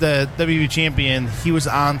was the WWE champion, he was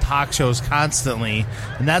on talk shows constantly,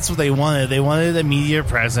 and that's what they wanted. They wanted a media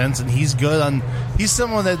presence, and he's good on. He's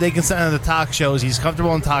someone that they can send on the talk shows. He's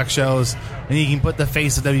comfortable in talk shows, and he can put the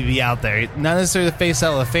face of WWE out there. Not necessarily the face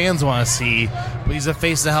that the fans want to see, but he's a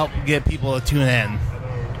face to help get people to tune in.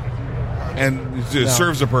 And it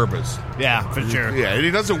serves a purpose. Yeah, for sure. Yeah, and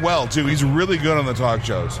he does it well too. He's really good on the talk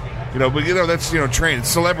shows. But that's trained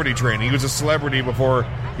celebrity training. He was a celebrity before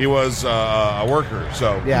he was a worker.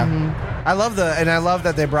 So yeah, I love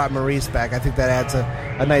that they brought Maurice back. I think that adds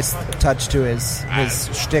a nice touch to his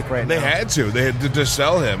shtick right now. They had to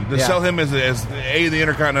sell him sell him as the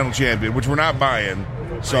Intercontinental Champion, which we're not buying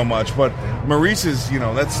so much. But Maurice is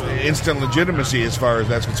that's instant legitimacy as far as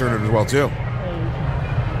that's concerned as well too.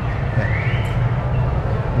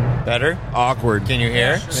 Better? Awkward. Can you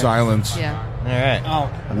hear? Silence. Yeah. All right.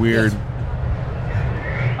 Oh, weird.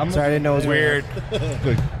 I'm sorry, I didn't know it was Weird.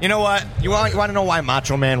 You know what? You want to know why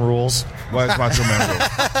Macho Man rules? Why is Macho Man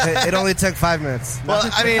rules? It only took 5 minutes. Well,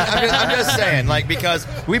 I mean, I'm just saying, because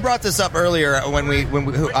we brought this up earlier when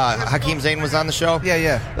Hakeem Zayn was on the show.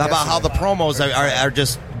 Yeah. About how the promos are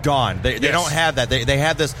just gone. They don't have that. They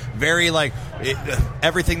have this very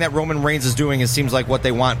everything that Roman Reigns is doing. It seems like what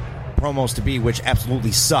they want promos to be, which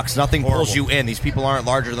absolutely sucks. Nothing pulls you in. These people aren't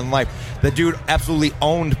larger than life. The dude absolutely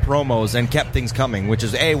owned promos and kept things coming, which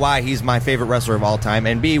is A, why he's my favorite wrestler of all time,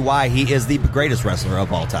 and B, why he is the greatest wrestler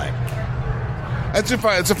of all time. It's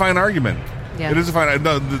a fine argument. Yeah. It is a fine.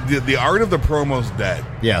 No, the art of the promo's dead.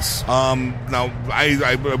 Yes. Now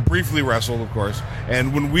I briefly wrestled, of course,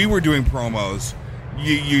 and when we were doing promos,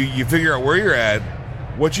 you figure out where you're at,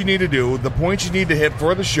 what you need to do, the points you need to hit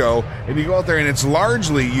for the show, and you go out there, and it's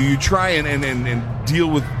largely you try and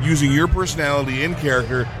deal with using your personality in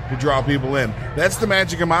character to draw people in. That's the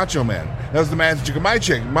magic of Macho Man. That was the magic of my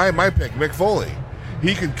pick, Mick Foley.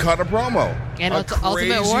 He could cut a promo. And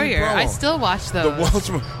Ultimate Warrior. Promo. I still watch those.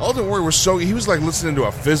 The Ultimate Warrior was he was like listening to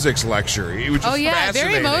a physics lecture. It was just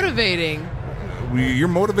fascinating. Very motivating. You're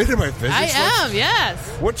motivated by physics? I am, yes.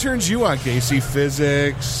 What turns you on, Casey?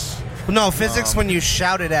 Physics? No, physics when you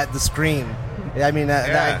shout it at the screen. I mean,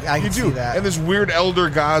 I can see that. And there's weird elder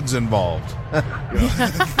gods involved.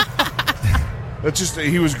 That's just,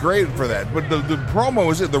 he was great for that. But the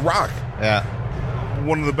promo is The Rock. Yeah.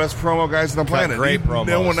 One of the best promo guys on the planet. Great promos.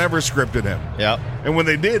 No one ever scripted him. Yep. And when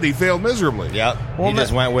they did, he failed miserably. Yep. He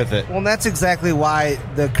just went with it. Well, that's exactly why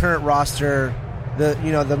the current roster,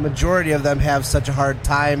 the majority of them have such a hard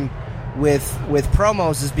time with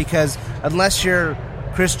promos, is because unless you're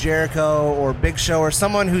Chris Jericho or Big Show or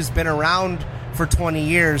someone who's been around for 20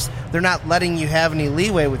 years, they're not letting you have any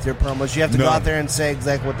leeway with your promos. You have to go out there and say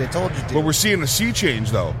exactly what they told you to. But we're seeing a sea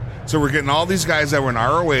change, though. So we're getting all these guys that were in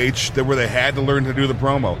ROH where they had to learn to do the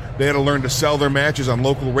promo. They had to learn to sell their matches on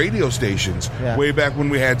local radio stations way back when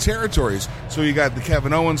we had territories. So you got the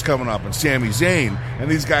Kevin Owens coming up and Sami Zayn and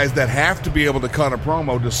these guys that have to be able to cut a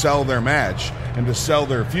promo to sell their match and to sell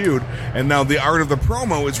their feud. And now the art of the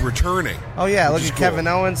promo is returning. Oh yeah, look at Kevin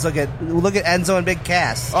Owens. Look at Enzo and Big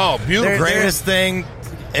Cass. Oh, beautiful! Greatest thing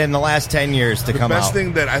in the last 10 years to come out. The best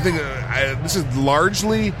thing that I think this is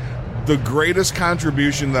largely the greatest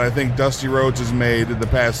contribution that I think Dusty Rhodes has made in the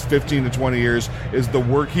past 15 to 20 years is the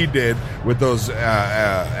work he did with those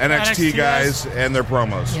NXT guys and their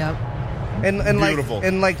promos. Yep. And beautiful.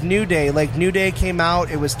 Like New Day came out,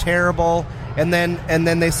 it was terrible, and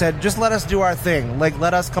then they said, just let us do our thing. Like,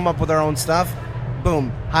 let us come up with our own stuff.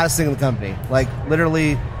 Boom, hottest thing in the company. Like,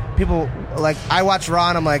 literally, people, like, I watch Raw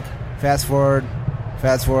and I'm like, fast forward.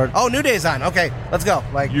 Oh, New Day's on. Okay, let's go.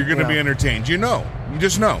 Like, you're going to be entertained. You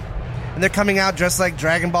just know. And they're coming out dressed like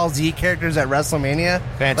Dragon Ball Z characters at WrestleMania.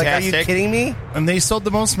 Fantastic. Like, are you kidding me? And they sold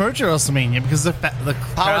the most merch at WrestleMania because the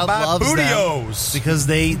crowd loves Bootios. them because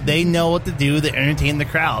they know what to do. They entertain the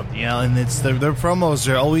crowd, and it's their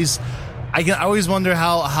promos are always. I always wonder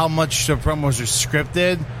how much the promos are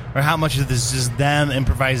scripted or how much of this is just them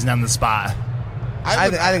improvising on the spot. I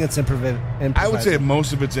think it's improvised. I would say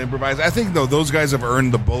most of it's improvised. I think though those guys have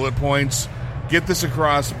earned the bullet points. Get this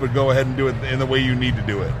across, but go ahead and do it in the way you need to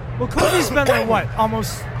do it. Well, Cody's been there,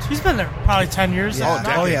 he's been there probably 10 years. Yeah.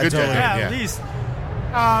 Now. Good totally. At least.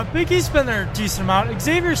 Big E's been there a decent amount.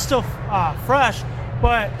 Xavier's still fresh,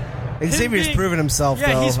 but Xavier's proven himself,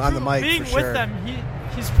 though, on the mic, being for sure. with them,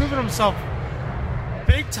 he's proven himself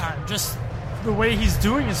big time, just the way he's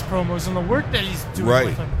doing his promos and the work that he's doing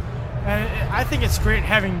with them. And I think it's great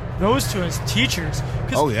having those two as teachers.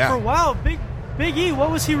 Because for a while, Big E,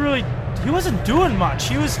 what was he really... He wasn't doing much.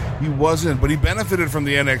 He wasn't, but he benefited from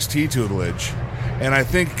the NXT tutelage, and I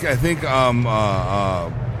think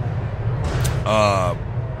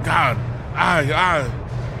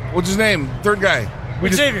What's his name? Third guy.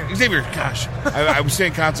 Xavier. Xavier. Gosh, I was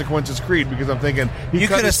saying Consequences Creed because I'm thinking You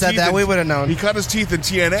could have said that. We would have known. He cut his teeth in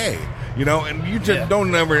TNA. You know, and you just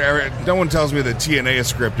don't ever. No one tells me that TNA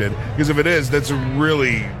is scripted because if it is, that's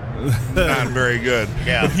really not very good.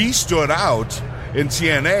 Yeah. But he stood out in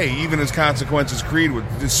TNA, even as Consequences Creed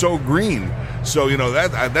is so green. So you know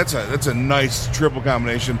that's a nice triple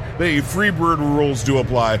combination. The Freebird rules do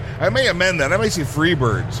apply. I may amend that. I may say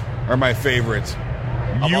Freebirds are my favorite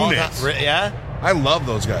units. Yeah. I love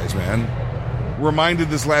those guys, man. Reminded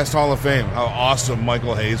this last Hall of Fame how awesome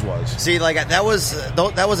Michael Hayes was. See, like that was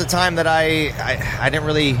a time that I didn't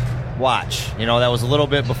really watch. You know, that was a little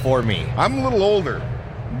bit before me. I'm a little older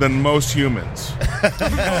than most humans.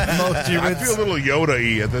 Most humans. I feel a little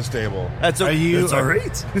Yoda-y at this table. That's Are you all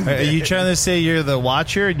right. Are you trying to say you're the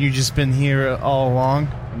watcher and you've just been here all along?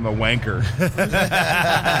 I'm the wanker. I've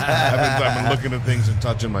been looking at things and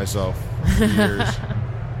touching myself for years.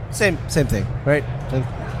 Same thing, right?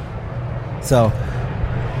 So,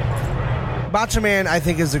 Macho Man, I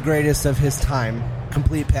think, is the greatest of his time.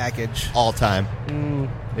 Complete package. All time.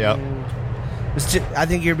 Yep. I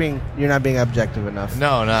think you're not being objective enough.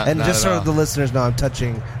 No, not. And not just at so all. the listeners know,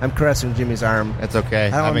 I'm caressing Jimmy's arm. It's okay. I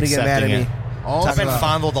don't want I'm him to get mad at accepting me. it. I've been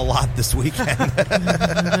fondled a lot this weekend.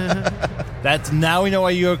 That's now we know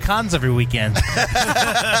why you go to cons every weekend. Figured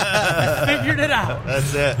it out.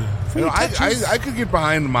 That's it. You know, I could get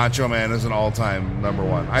behind Macho Man as an all-time number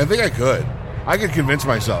one. I think I could. I could convince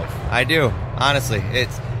myself. I do. Honestly,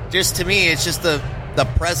 it's just to me. It's just the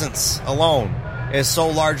presence alone is so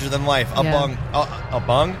larger than life. Above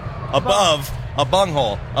a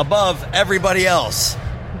bunghole, above everybody else.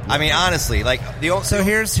 I mean, honestly, like So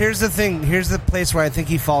here's the thing. Here's the place where I think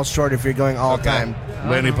he falls short if you're going all time.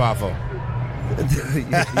 Lanny Poffo.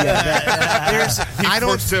 He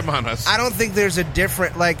forced him on us. I don't think there's a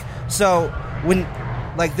different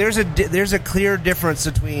there's a clear difference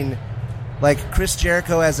between like Chris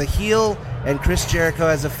Jericho as a heel and Chris Jericho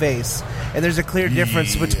as a face, and there's a clear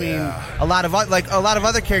difference between a lot of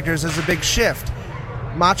other characters. There's a big shift.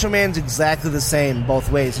 Macho Man's exactly the same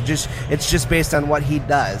both ways. It's just based on what he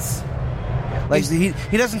does. Like he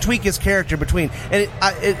doesn't tweak his character between, and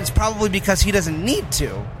it's probably because he doesn't need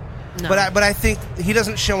to. No. But I think he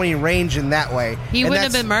doesn't show any range in that way. He wouldn't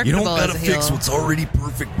have been marketable as a heel. what's already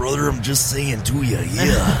perfect, brother. I'm just saying to you,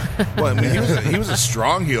 yeah. Well, I mean, he was a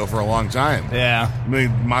strong heel for a long time. Yeah. I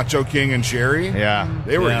mean, Macho King and Sherry. Yeah.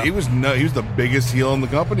 They were. Yeah. He was the biggest heel in the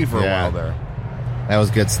company for a while there. That was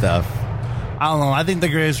good stuff. I don't know. I think the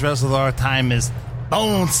greatest wrestler of our time is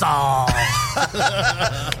Bonesaw.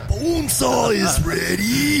 Bonesaw is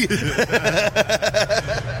ready.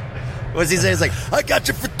 What's he say? He's like, I got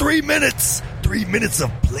you for 3 minutes. 3 minutes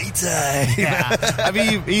of playtime. Yeah. I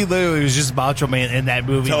mean, he literally was just Macho Man in that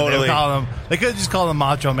movie. Totally. They could have just called him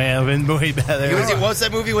Macho Man. It would have been way better. what's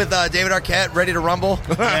that movie with David Arquette, Ready to Rumble?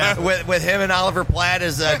 with him and Oliver Platt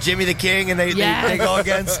as Jimmy the King, and they go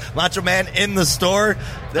against Macho Man in the store.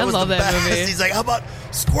 That was love the that best. movie. He's like, how about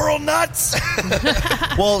Squirrel Nuts?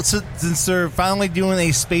 Well, since they're finally doing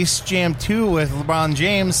a Space Jam 2 with LeBron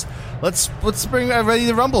James, let's bring Ready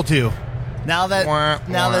to Rumble 2. Now that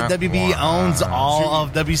WB owns all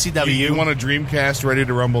of WCW. You want a Dreamcast Ready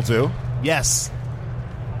to Rumble too? Yes.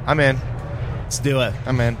 I'm in. Let's do it.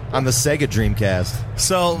 I'm in. On the Sega Dreamcast.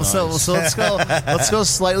 So let's go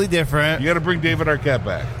slightly different. You got to bring David Arquette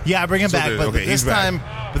back. Yeah, bring him So back. okay, he's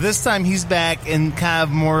back. This time he's back in kind of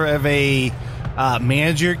more of a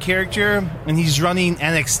manager character, and he's running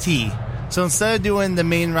NXT. So instead of doing the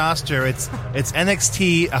main roster, it's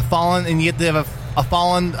NXT, a fallen, and you have to have a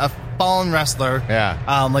fallen wrestler.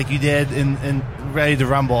 Yeah. Like you did in Ready to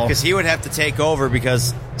Rumble. Because he would have to take over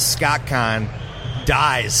because Scott Kahn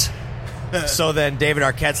dies. So then David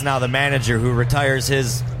Arquette's now the manager who retires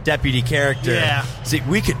his deputy character. Yeah. See,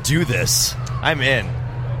 we could do this. I'm in.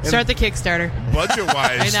 Start the Kickstarter.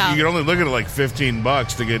 Budget-wise, I know. you can only look at it like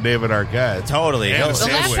 $15 to get David Arquette. Totally. And He'll- a The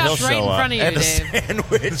sandwich. laptop's right in front of you, And a Dave.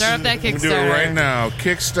 sandwich. Start up that We Kickstarter. can do it right now.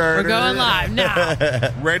 Kickstarter. We're going live now.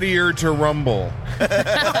 Readier to Rumble.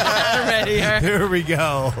 Ready? There we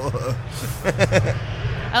go.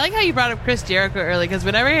 I like how you brought up Chris Jericho early, because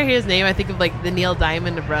whenever I hear his name, I think of like the Neil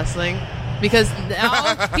Diamond of wrestling. Because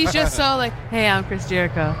now he's just so like, hey, I'm Chris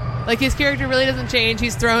Jericho. Like his character really doesn't change.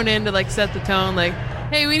 He's thrown in to like set the tone. Like,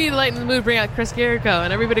 hey, we need to lighten the mood, bring out Chris Jericho,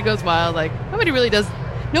 and everybody goes wild. Like nobody really does.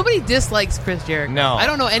 Nobody dislikes Chris Jericho. No. I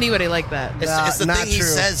don't know anybody like that. It's the not thing he true.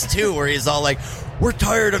 says, too, where he's all like, we're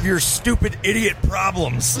tired of your stupid idiot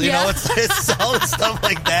problems. You Yeah. know, it's all the stuff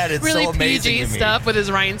like that. It's Really so amazing PG to me. stuff with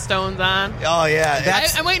his rhinestones on. Oh, yeah.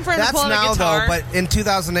 I'm waiting for him to That's pull out now a guitar. though, but in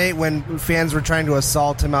 2008 when fans were trying to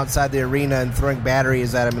assault him outside the arena and throwing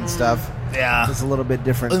batteries at him and stuff, Yeah. it's a little bit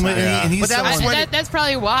different. And time. he's But that was someone- when that's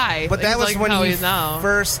probably why. But that He's was like when how he is now.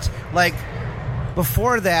 first, like,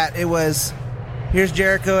 before that, it was, here's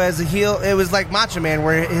Jericho as a heel. It was like Macho Man,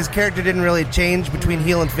 where his character didn't really change between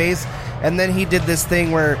heel and face. And then he did this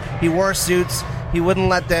thing where he wore suits. He wouldn't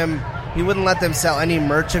let them sell any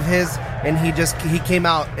merch of his. And he came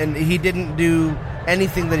out and he didn't do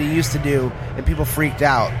anything that he used to do. And people freaked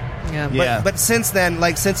out. Yeah. Yeah. But since then,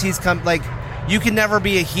 like, since he's come, like, you can never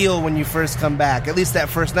be a heel when you first come back. At least that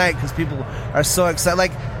first night, because people are so excited.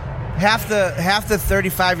 Like, half the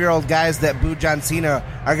 35-year-old guys that boo John Cena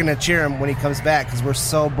are going to cheer him when he comes back because we're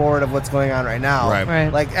so bored of what's going on right now. Right.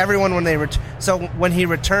 Like, everyone when they so when he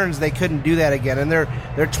returns, they couldn't do that again, and they're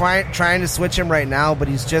trying to switch him right now. But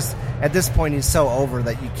he's just, at this point, he's so over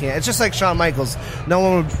that you can't. It's just like Shawn Michaels.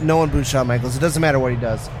 No one boos Shawn Michaels. It doesn't matter what he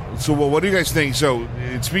does. So, what do you guys think? So,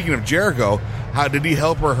 speaking of Jericho, how did he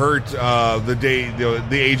help or hurt the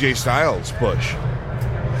AJ Styles push?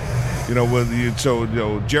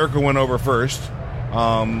 Jericho went over first.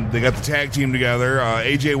 They got the tag team together.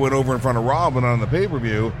 AJ went over in front of Raw, but on the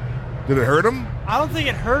pay-per-view, did it hurt him? I don't think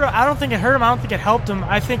it hurt him. I don't think it helped him.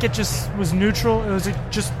 I think it just was neutral. It was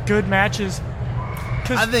just good matches.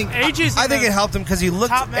 I think it helped him because he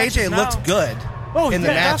looked. AJ looked good in the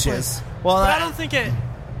matches. Definitely. Well, but I don't think it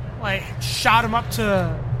shot him up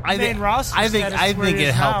to main roster. I think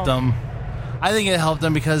it helped them. I think it helped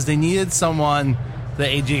them because they needed someone that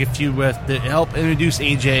AJ could feud with to help introduce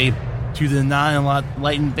AJ to the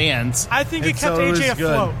non-enlightened fans. I think it kept AJ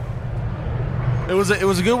afloat. It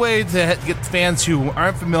was a good way to get fans who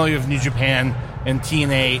aren't familiar with New Japan and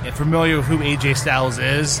TNA and familiar with who AJ Styles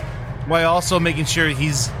is, while also making sure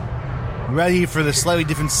he's ready for the slightly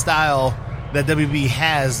different style that WB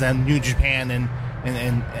has than New Japan and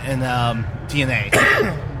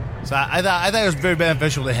TNA. So I thought it was very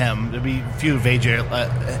beneficial to him to be feud with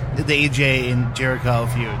AJ, the AJ and Jericho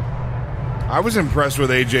feud. I was impressed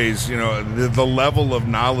with AJ's, the level of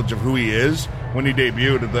knowledge of who he is when he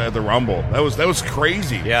debuted at the Rumble. That was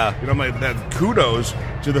crazy. Yeah. I'm like, that kudos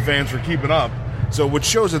to the fans for keeping up. So, which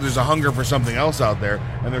shows that there's a hunger for something else out there,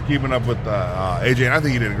 and they're keeping up with AJ. And I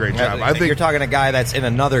think he did a great job. I think you're talking a guy that's in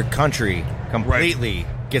another country completely.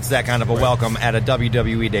 Right. Gets that kind of a welcome at a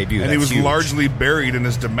WWE debut. And he was largely buried in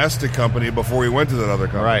his domestic company before he went to that other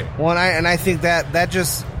company. Right. Well, and I think that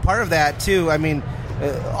just part of that too. I mean,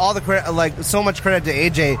 all the credit, so much credit to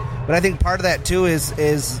AJ, but I think part of that too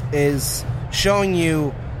is showing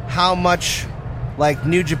you how much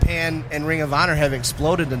New Japan and Ring of Honor have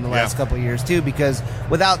exploded in the last couple of years too. Because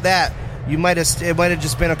without that, it might have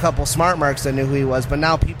just been a couple smart marks that knew who he was. But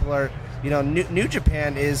now people are, New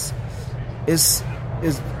Japan is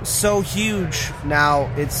so huge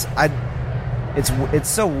now. It's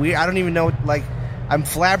so weird. I don't even know. I'm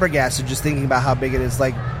flabbergasted just thinking about how big it is.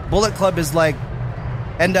 Bullet Club is like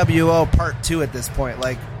NWO Part 2 at this point.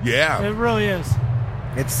 Yeah, it really is.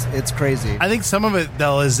 It's crazy. I think some of it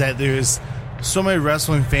though is that there's so many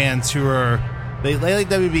wrestling fans who are they like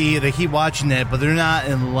WB, they keep watching it, but they're not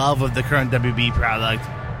in love with the current WB product,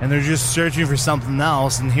 and they're just searching for something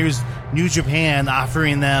else. And here's New Japan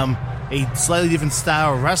offering them a slightly different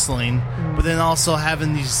style of wrestling, but then also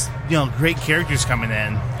having these great characters coming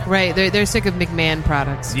in. Right, they're sick of McMahon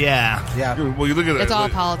products. Yeah. Well, you look at it's all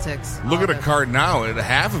politics. Look at a card now, and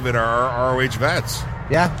half of it are ROH vets.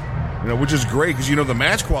 Yeah. Which is great because the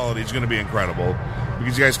match quality is going to be incredible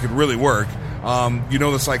because you guys could really work.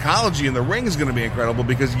 The psychology in the ring is going to be incredible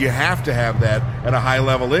because you have to have that at a high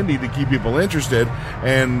level indie to keep people interested.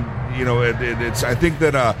 And it's I think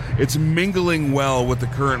that it's mingling well with the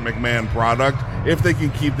current McMahon product if they can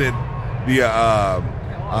keep the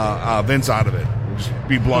Vince out of it. Just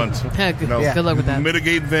be blunt. Good luck with that.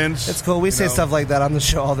 Mitigate Vince. It's cool. We say stuff like that on the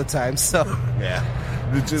show all the time. So yeah,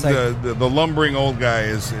 the lumbering old guy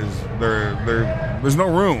is there's no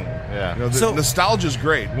room. Yeah. So nostalgia's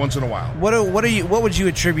great once in a while. What would you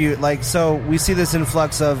attribute? So we see this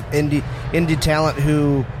influx of indie talent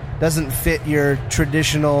who doesn't fit your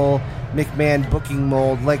traditional McMahon booking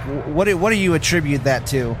mold. What do you attribute that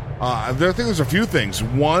to? I think there's a few things.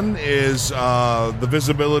 One is the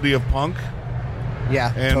visibility of Punk.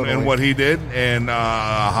 Yeah, and what he did, and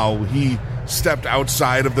how he stepped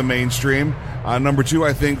outside of the mainstream. Number two,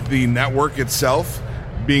 I think the network itself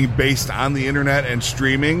being based on the internet and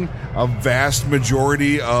streaming, a vast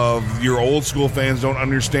majority of your old school fans don't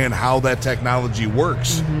understand how that technology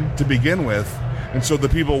works to begin with. And so the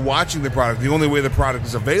people watching the product, the only way the product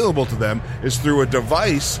is available to them is through a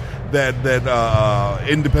device that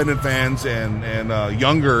independent fans and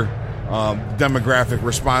younger demographic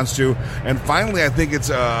responds to. And finally, I think it's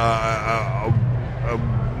a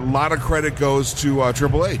lot of credit goes to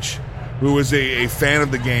Triple H, who is a fan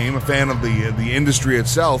of the game, a fan of the industry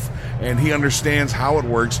itself, and he understands how it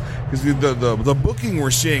works. Because the booking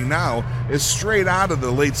we're seeing now is straight out of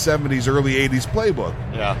the late 70s, early 80s playbook.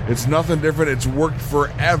 Yeah. It's nothing different. It's worked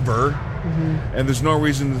forever, and there's no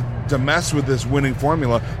reason to mess with this winning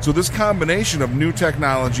formula. So this combination of new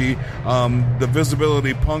technology, the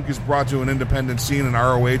visibility Punk is brought to an independent scene in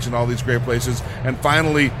ROH and all these great places, and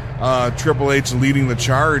finally Triple H leading the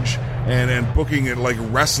charge and booking it like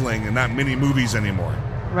wrestling and not mini movies anymore.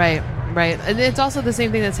 Right. And it's also the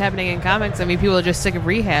same thing that's happening in comics. I mean, people are just sick of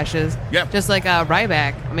rehashes. Yeah. Just like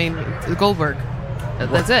Ryback. I mean, Goldberg.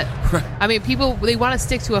 That's it. I mean, people, they want to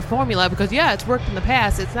stick to a formula because, it's worked in the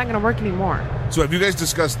past. It's not going to work anymore. So have you guys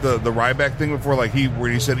discussed the Ryback thing before? Like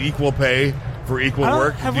where he said equal pay for equal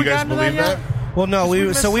work? Have Do you we guys gotten to believe that that? yet? Well, no, we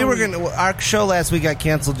were gonna. Our show last week got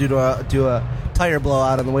canceled due to a tire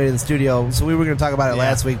blowout on the way to the studio. So we were going to talk about it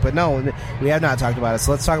last week, but no, we have not talked about it.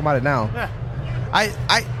 So let's talk about it now. Yeah.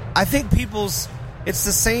 I think it's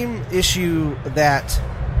the same issue that.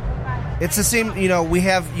 It's the same, you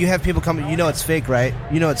have people come, it's fake, right?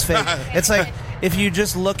 It's fake. It's like, if you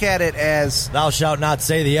just look at it as... Thou shalt not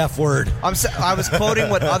say the F word. I was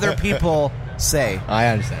quoting what other people say. I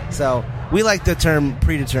understand. So, we like the term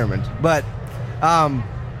predetermined. But,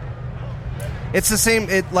 it's the same,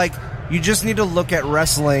 you just need to look at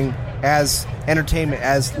wrestling as entertainment,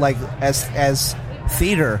 as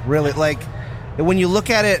theater, really. Like, when you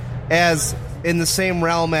look at it as in the same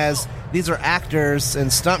realm as... These are actors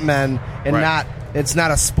and stuntmen, and it's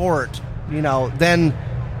not a sport, then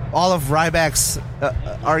all of Ryback's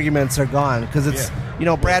arguments are gone. Because it's,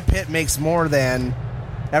 Brad Pitt makes more than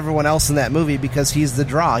everyone else in that movie because he's the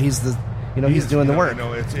draw. He's the, he's doing the work.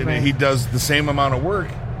 He does the same amount of work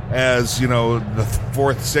as, the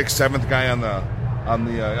 4th, 6th, 7th guy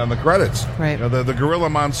on the credits. Right. The Gorilla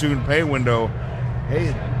Monsoon pay window, hey,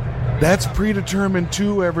 that's predetermined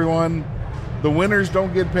too, everyone. The winners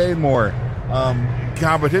don't get paid more,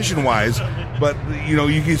 competition-wise. But,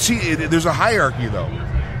 you can see there's a hierarchy, though.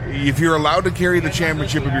 If you're allowed to carry the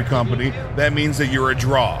championship of your company, that means that you're a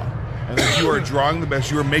draw. And if you are drawing the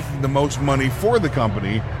best, you are making the most money for the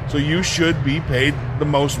company, so you should be paid the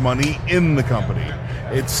most money in the company.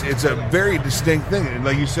 It's a very distinct thing. And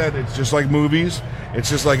like you said, it's just like movies.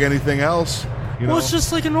 It's just like anything else. Well, it's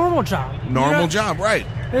just like a normal job. Normal job, right.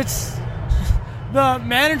 It's... The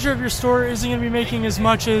manager of your store isn't going to be making as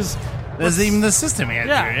much as even the assistant manager.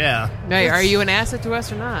 Yeah. Right, are you an asset to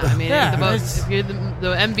us or not? I mean, if you're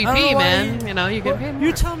the MVP, man, you get paid more.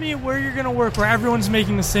 You tell me where you're going to work where everyone's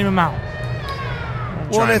making the same amount.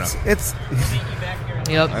 Well, it's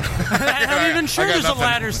Yep. I'm not even sure there's a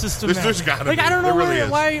ladder system there. There's gotta be. I don't know really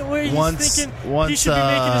why he's thinking he should be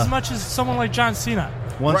making as much as someone like John Cena.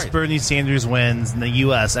 Once Bernie Sanders wins in the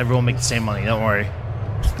U.S., everyone makes the same money. Don't worry.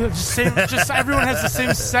 Just everyone has the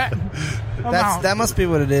same set amount. That must be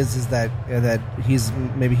what it is that he's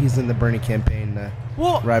in the Bernie campaign.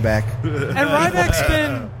 Ryback. And Ryback's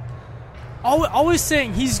been always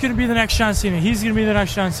saying he's going to be the next John Cena. He's going to be the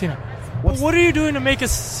next John Cena. What are you doing to make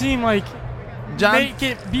us seem like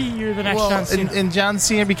you're the next John Cena? And John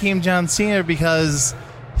Cena became John Cena because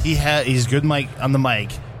he's good on the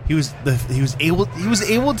mic. He was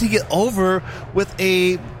able to get over with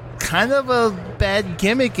a kind of a bad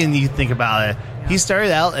gimmick, and you think about it. He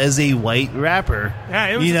started out as a white rapper. Yeah,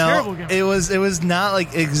 it was a terrible gimmick. It was not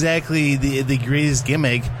like exactly the greatest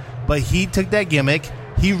gimmick, but he took that gimmick,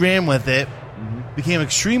 he ran with it, became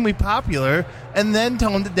extremely popular, and then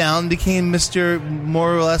toned it down and became Mr.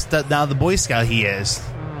 more or less now the Boy Scout he is.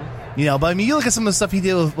 But I mean, you look at some of the stuff he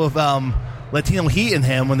did with Latino Heat and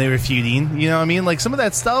him when they were feuding. You know what I mean? Like, some of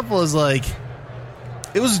that stuff was like,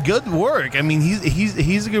 it was good work. I mean,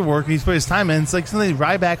 he's a good worker. He's put his time in. It's like something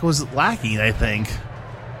Ryback was lacking, I think.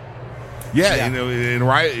 Yeah. And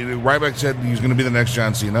Ryback said he was going to be the next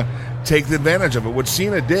John Cena. Take advantage of it. What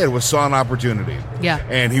Cena did was saw an opportunity. Yeah.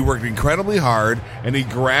 And he worked incredibly hard, and he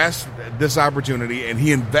grasped this opportunity, and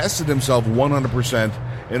he invested himself 100%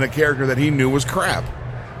 in a character that he knew was crap.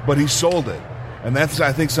 But he sold it. And that's,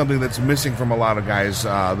 I think, something that's missing from a lot of guys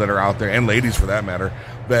that are out there, and ladies for that matter,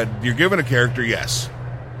 that you're given a character, yes.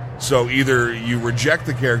 So either you reject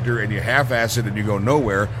the character and you half-ass it and you go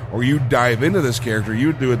nowhere, or you dive into this character,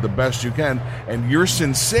 you do it the best you can, and your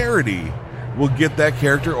sincerity will get that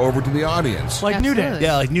character over to the audience. Like New Day. Absolutely.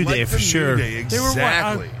 Yeah, like New Day, Like for the sure. New Day,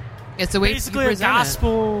 exactly. It's a way Basically to a present it.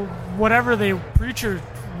 gospel, whatever they preach or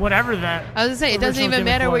whatever that. I was gonna say, it doesn't original even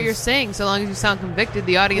matter gimmick what was. you're saying, so long as you sound convicted,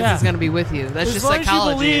 the audience Yeah. is going to be with you. That's As just long as you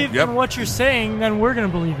psychology. believe Yep. in what you're saying, then we're going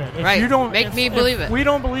to believe it. If Right. you don't Make if- me if believe it. we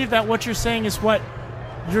don't believe that what you're saying is what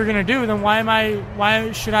you're going to do, then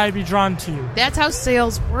why should I be drawn to you? That's how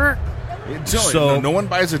sales work. No one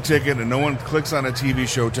buys a ticket and no one clicks on a TV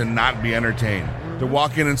show to not be entertained. To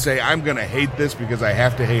walk in and say, I'm going to hate this because I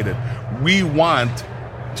have to hate it. We want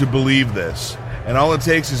to believe this. And all it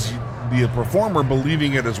takes is the performer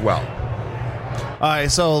believing it as well. All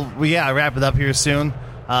right, so we wrap it up here soon.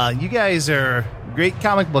 You guys are great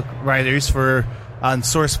comic book writers on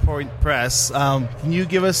Source Point Press. Can you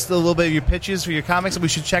give us a little bit of your pitches for your comics that we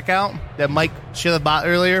should check out that Mike should have bought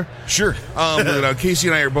earlier? Sure. Casey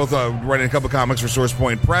and I are both writing a couple comics for Source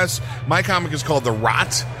Point Press. My comic is called The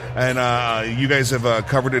Rot, and you guys have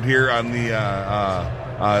covered it here on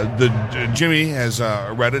Jimmy has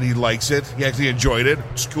read it. He likes it. He actually enjoyed it.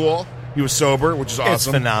 It's cool. He was sober, which is awesome. It's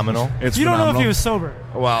phenomenal. It's You don't know if phenomenal. he was sober.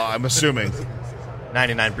 Well, I'm assuming.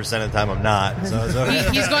 99% of the time I'm not. So it's okay.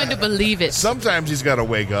 He's going to believe it. Sometimes he's got to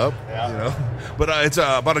wake up, you know. But it's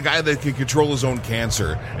about a guy that can control his own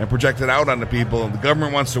cancer and project it out onto people. And the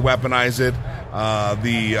government wants to weaponize it.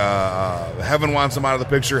 Heaven wants him out of the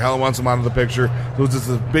picture. Hell wants him out of the picture. So it's just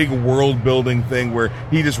this big world-building thing where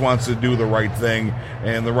he just wants to do the right thing,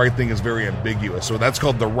 and the right thing is very ambiguous. So that's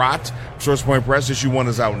called The Rot. Source Point Press. Issue 1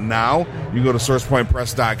 is out now. You can go to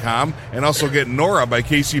sourcepointpress.com and also get Nora by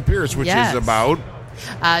Casey Pierce, which Yes. is about...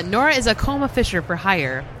 Nora is a coma fisher for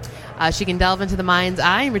hire. She can delve into the mind's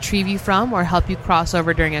eye and retrieve you from or help you cross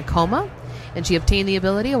over during a coma. And she obtained the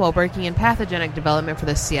ability while working in pathogenic development for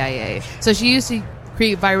the CIA. So she used to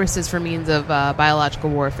create viruses for means of biological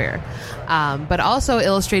warfare. But also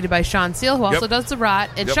illustrated by Sean Seal, who also does The Rot.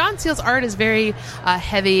 And Sean Seal's art is very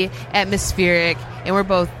heavy, atmospheric, and we're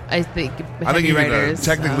both, I think, heavy even, writers.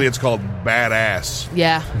 technically it's called Badass.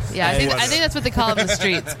 Yeah. I think that's what they call it in the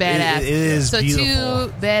streets. Badass. It is so beautiful.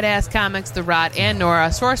 2 badass comics, The Rot and Nora.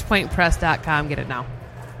 SourcePointPress.com. Get it now.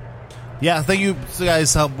 Yeah, thank you,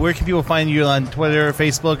 guys. Where can people find you on Twitter,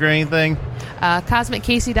 Facebook, or anything?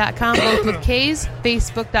 CosmicCasey.com, both with K's.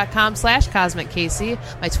 Facebook.com/CosmicCasey.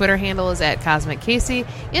 My Twitter handle is @CosmicCasey.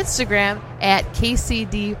 Instagram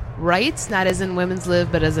 @KCDWrites, not as in women's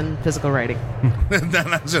live, but as in physical writing.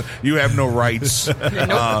 You have no rights.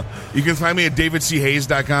 You can find me at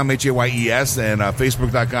davidchayes.com, HAYES, and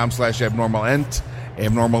Facebook.com/abnormalent.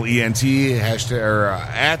 AbnormalENT, hashtag, or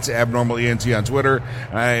at AbnormalENT on Twitter,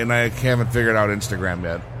 and I haven't figured out Instagram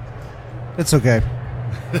yet. It's okay.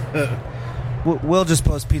 We'll just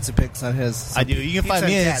post pizza pics on his. I do. You can find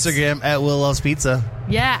me on Cats. Instagram at Will Loves Pizza.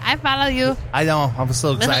 Yeah, I follow you. I know. I'm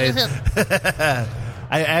so excited.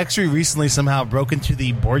 I actually recently somehow broke into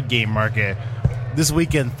the board game market. This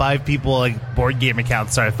weekend, 5 people board game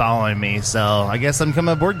accounts started following me, so I guess I'm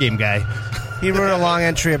becoming a board game guy. He wrote a long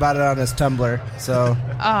entry about it on his Tumblr. So,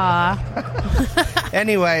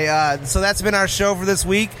 anyway, so that's been our show for this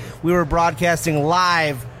week. We were broadcasting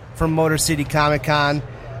live from Motor City Comic Con.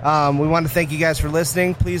 We want to thank you guys for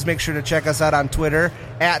listening. Please make sure to check us out on Twitter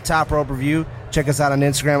at Top Rope Review. Check us out on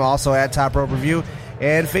Instagram, also at Top Rope Review,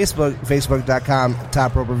 and Facebook, facebook.com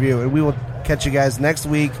Top Rope Review. And we will catch you guys next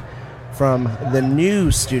week from the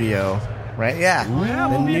new studio. Right? Yeah, the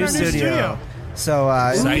we'll be in new our new studio. So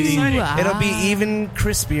Exciting. it'll be even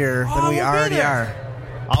crispier than we we'll be already there. are.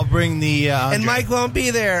 I'll bring the... And Mike won't be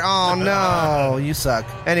there. Oh, no. You suck.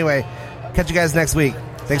 Anyway, catch you guys next week.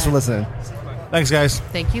 Thanks for listening. Thanks, guys.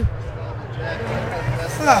 Thank you.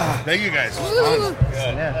 Thank you guys.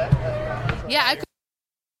 Yeah, I could.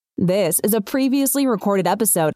 This is a previously recorded episode